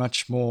probably going to be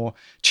much more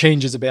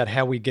changes about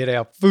how we get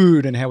our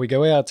food and how we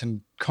go out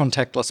and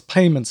contactless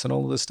payments and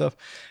all of this stuff.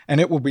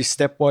 And it will be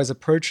stepwise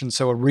approach. And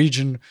so a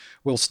region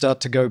will start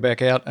to go back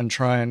out and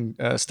try and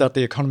start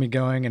the economy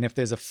going. And if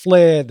there's a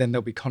flare, then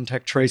there'll be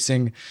contact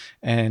tracing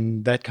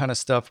and that kind of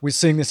stuff. We're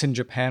seeing this in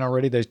Japan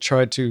already. They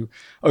tried to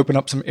open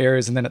up some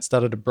areas and then it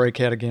started to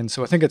break out again.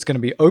 So I think it's going to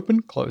be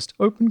open, closed,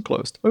 open,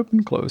 closed,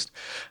 open, closed.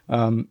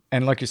 And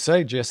like you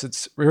say, Jess,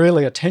 it's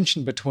really a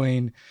tension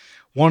between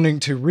wanting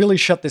to really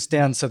shut this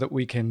down so that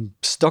we can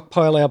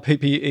stockpile our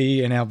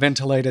PPE and our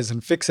ventilators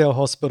and fix our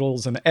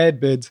hospitals and add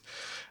beds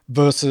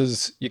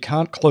versus you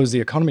can't close the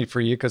economy for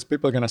a year because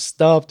people are going to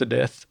starve to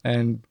death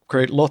and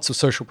create lots of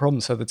social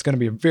problems. So that's going to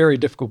be a very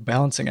difficult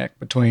balancing act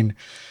between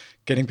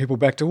getting people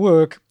back to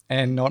work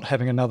and not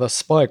having another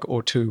spike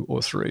or 2 or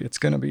 3. It's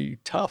going to be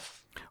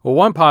tough. Well,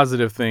 one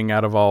positive thing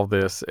out of all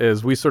this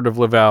is we sort of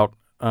live out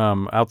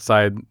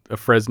outside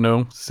of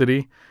Fresno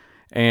City.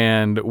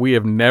 And we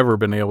have never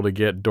been able to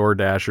get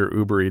DoorDash or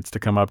Uber Eats to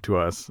come up to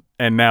us.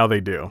 And now they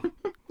do.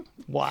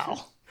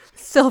 Wow.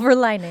 Silver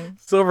lining.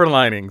 Silver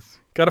linings.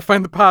 Got to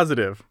find the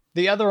positive.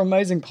 The other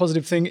amazing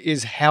positive thing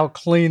is how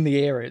clean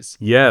the air is.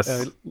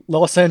 Yes.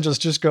 Los Angeles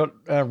just got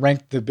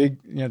ranked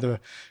the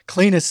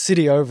cleanest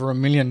city over 1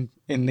 million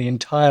in the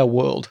entire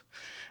world.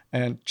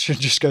 And it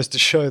just goes to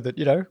show that,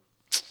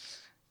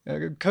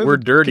 COVID We're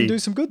dirty. can do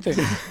some good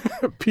things.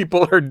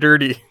 People are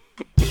dirty.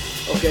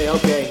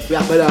 Okay,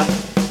 wrap it up.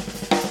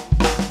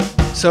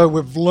 So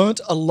we've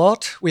learnt a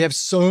lot. We have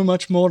so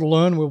much more to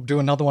learn. We'll do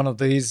another one of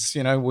these,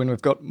 when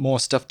we've got more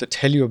stuff to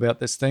tell you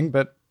about this thing.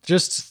 But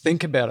just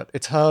think about it.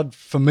 It's hard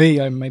for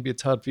me, maybe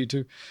it's hard for you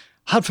too,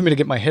 hard for me to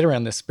get my head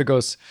around this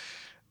because,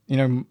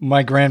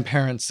 my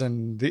grandparents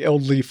and the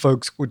elderly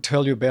folks would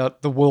tell you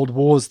about the world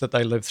wars that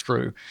they lived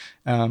through.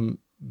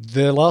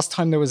 The last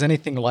time there was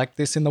anything like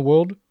this in the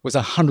world was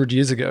 100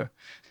 years ago.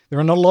 There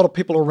are not a lot of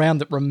people around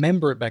that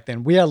remember it back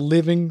then. We are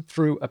living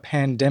through a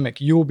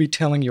pandemic. You will be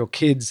telling your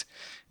kids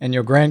and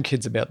your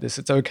grandkids about this.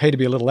 It's okay to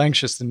be a little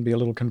anxious and be a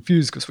little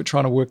confused because we're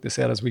trying to work this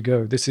out as we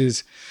go. This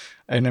is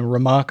a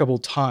remarkable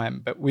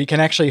time, but we can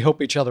actually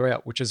help each other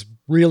out, which is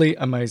really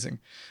amazing.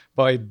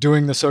 By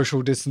doing the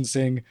social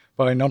distancing,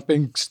 by not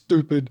being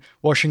stupid,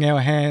 washing our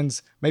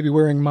hands, maybe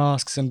wearing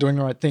masks and doing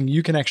the right thing,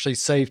 you can actually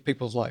save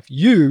people's life.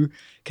 You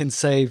can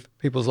save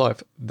people's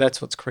life. That's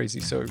what's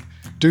crazy. So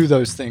do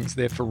those things.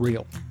 They're for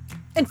real.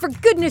 And for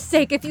goodness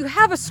sake, if you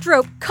have a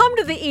stroke, come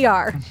to the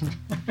ER.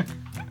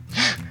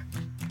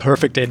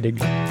 Perfect ending.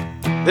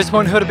 This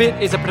Won't Hurt a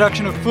Bit is a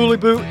production of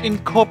Foolyboo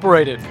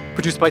Incorporated,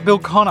 produced by Bill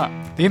Connor.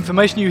 The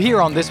information you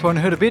hear on This Won't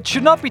Hurt a Bit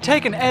should not be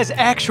taken as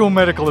actual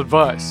medical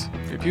advice.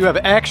 If you have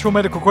actual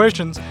medical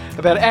questions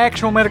about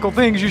actual medical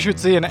things, you should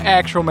see an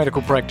actual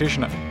medical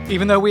practitioner.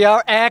 Even though we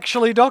are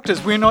actually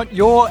doctors, we're not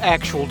your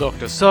actual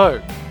doctor.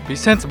 So be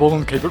sensible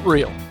and keep it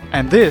real.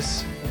 And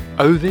this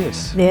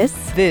This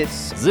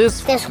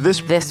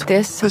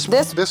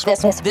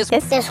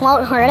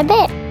won't hurt a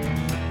bit.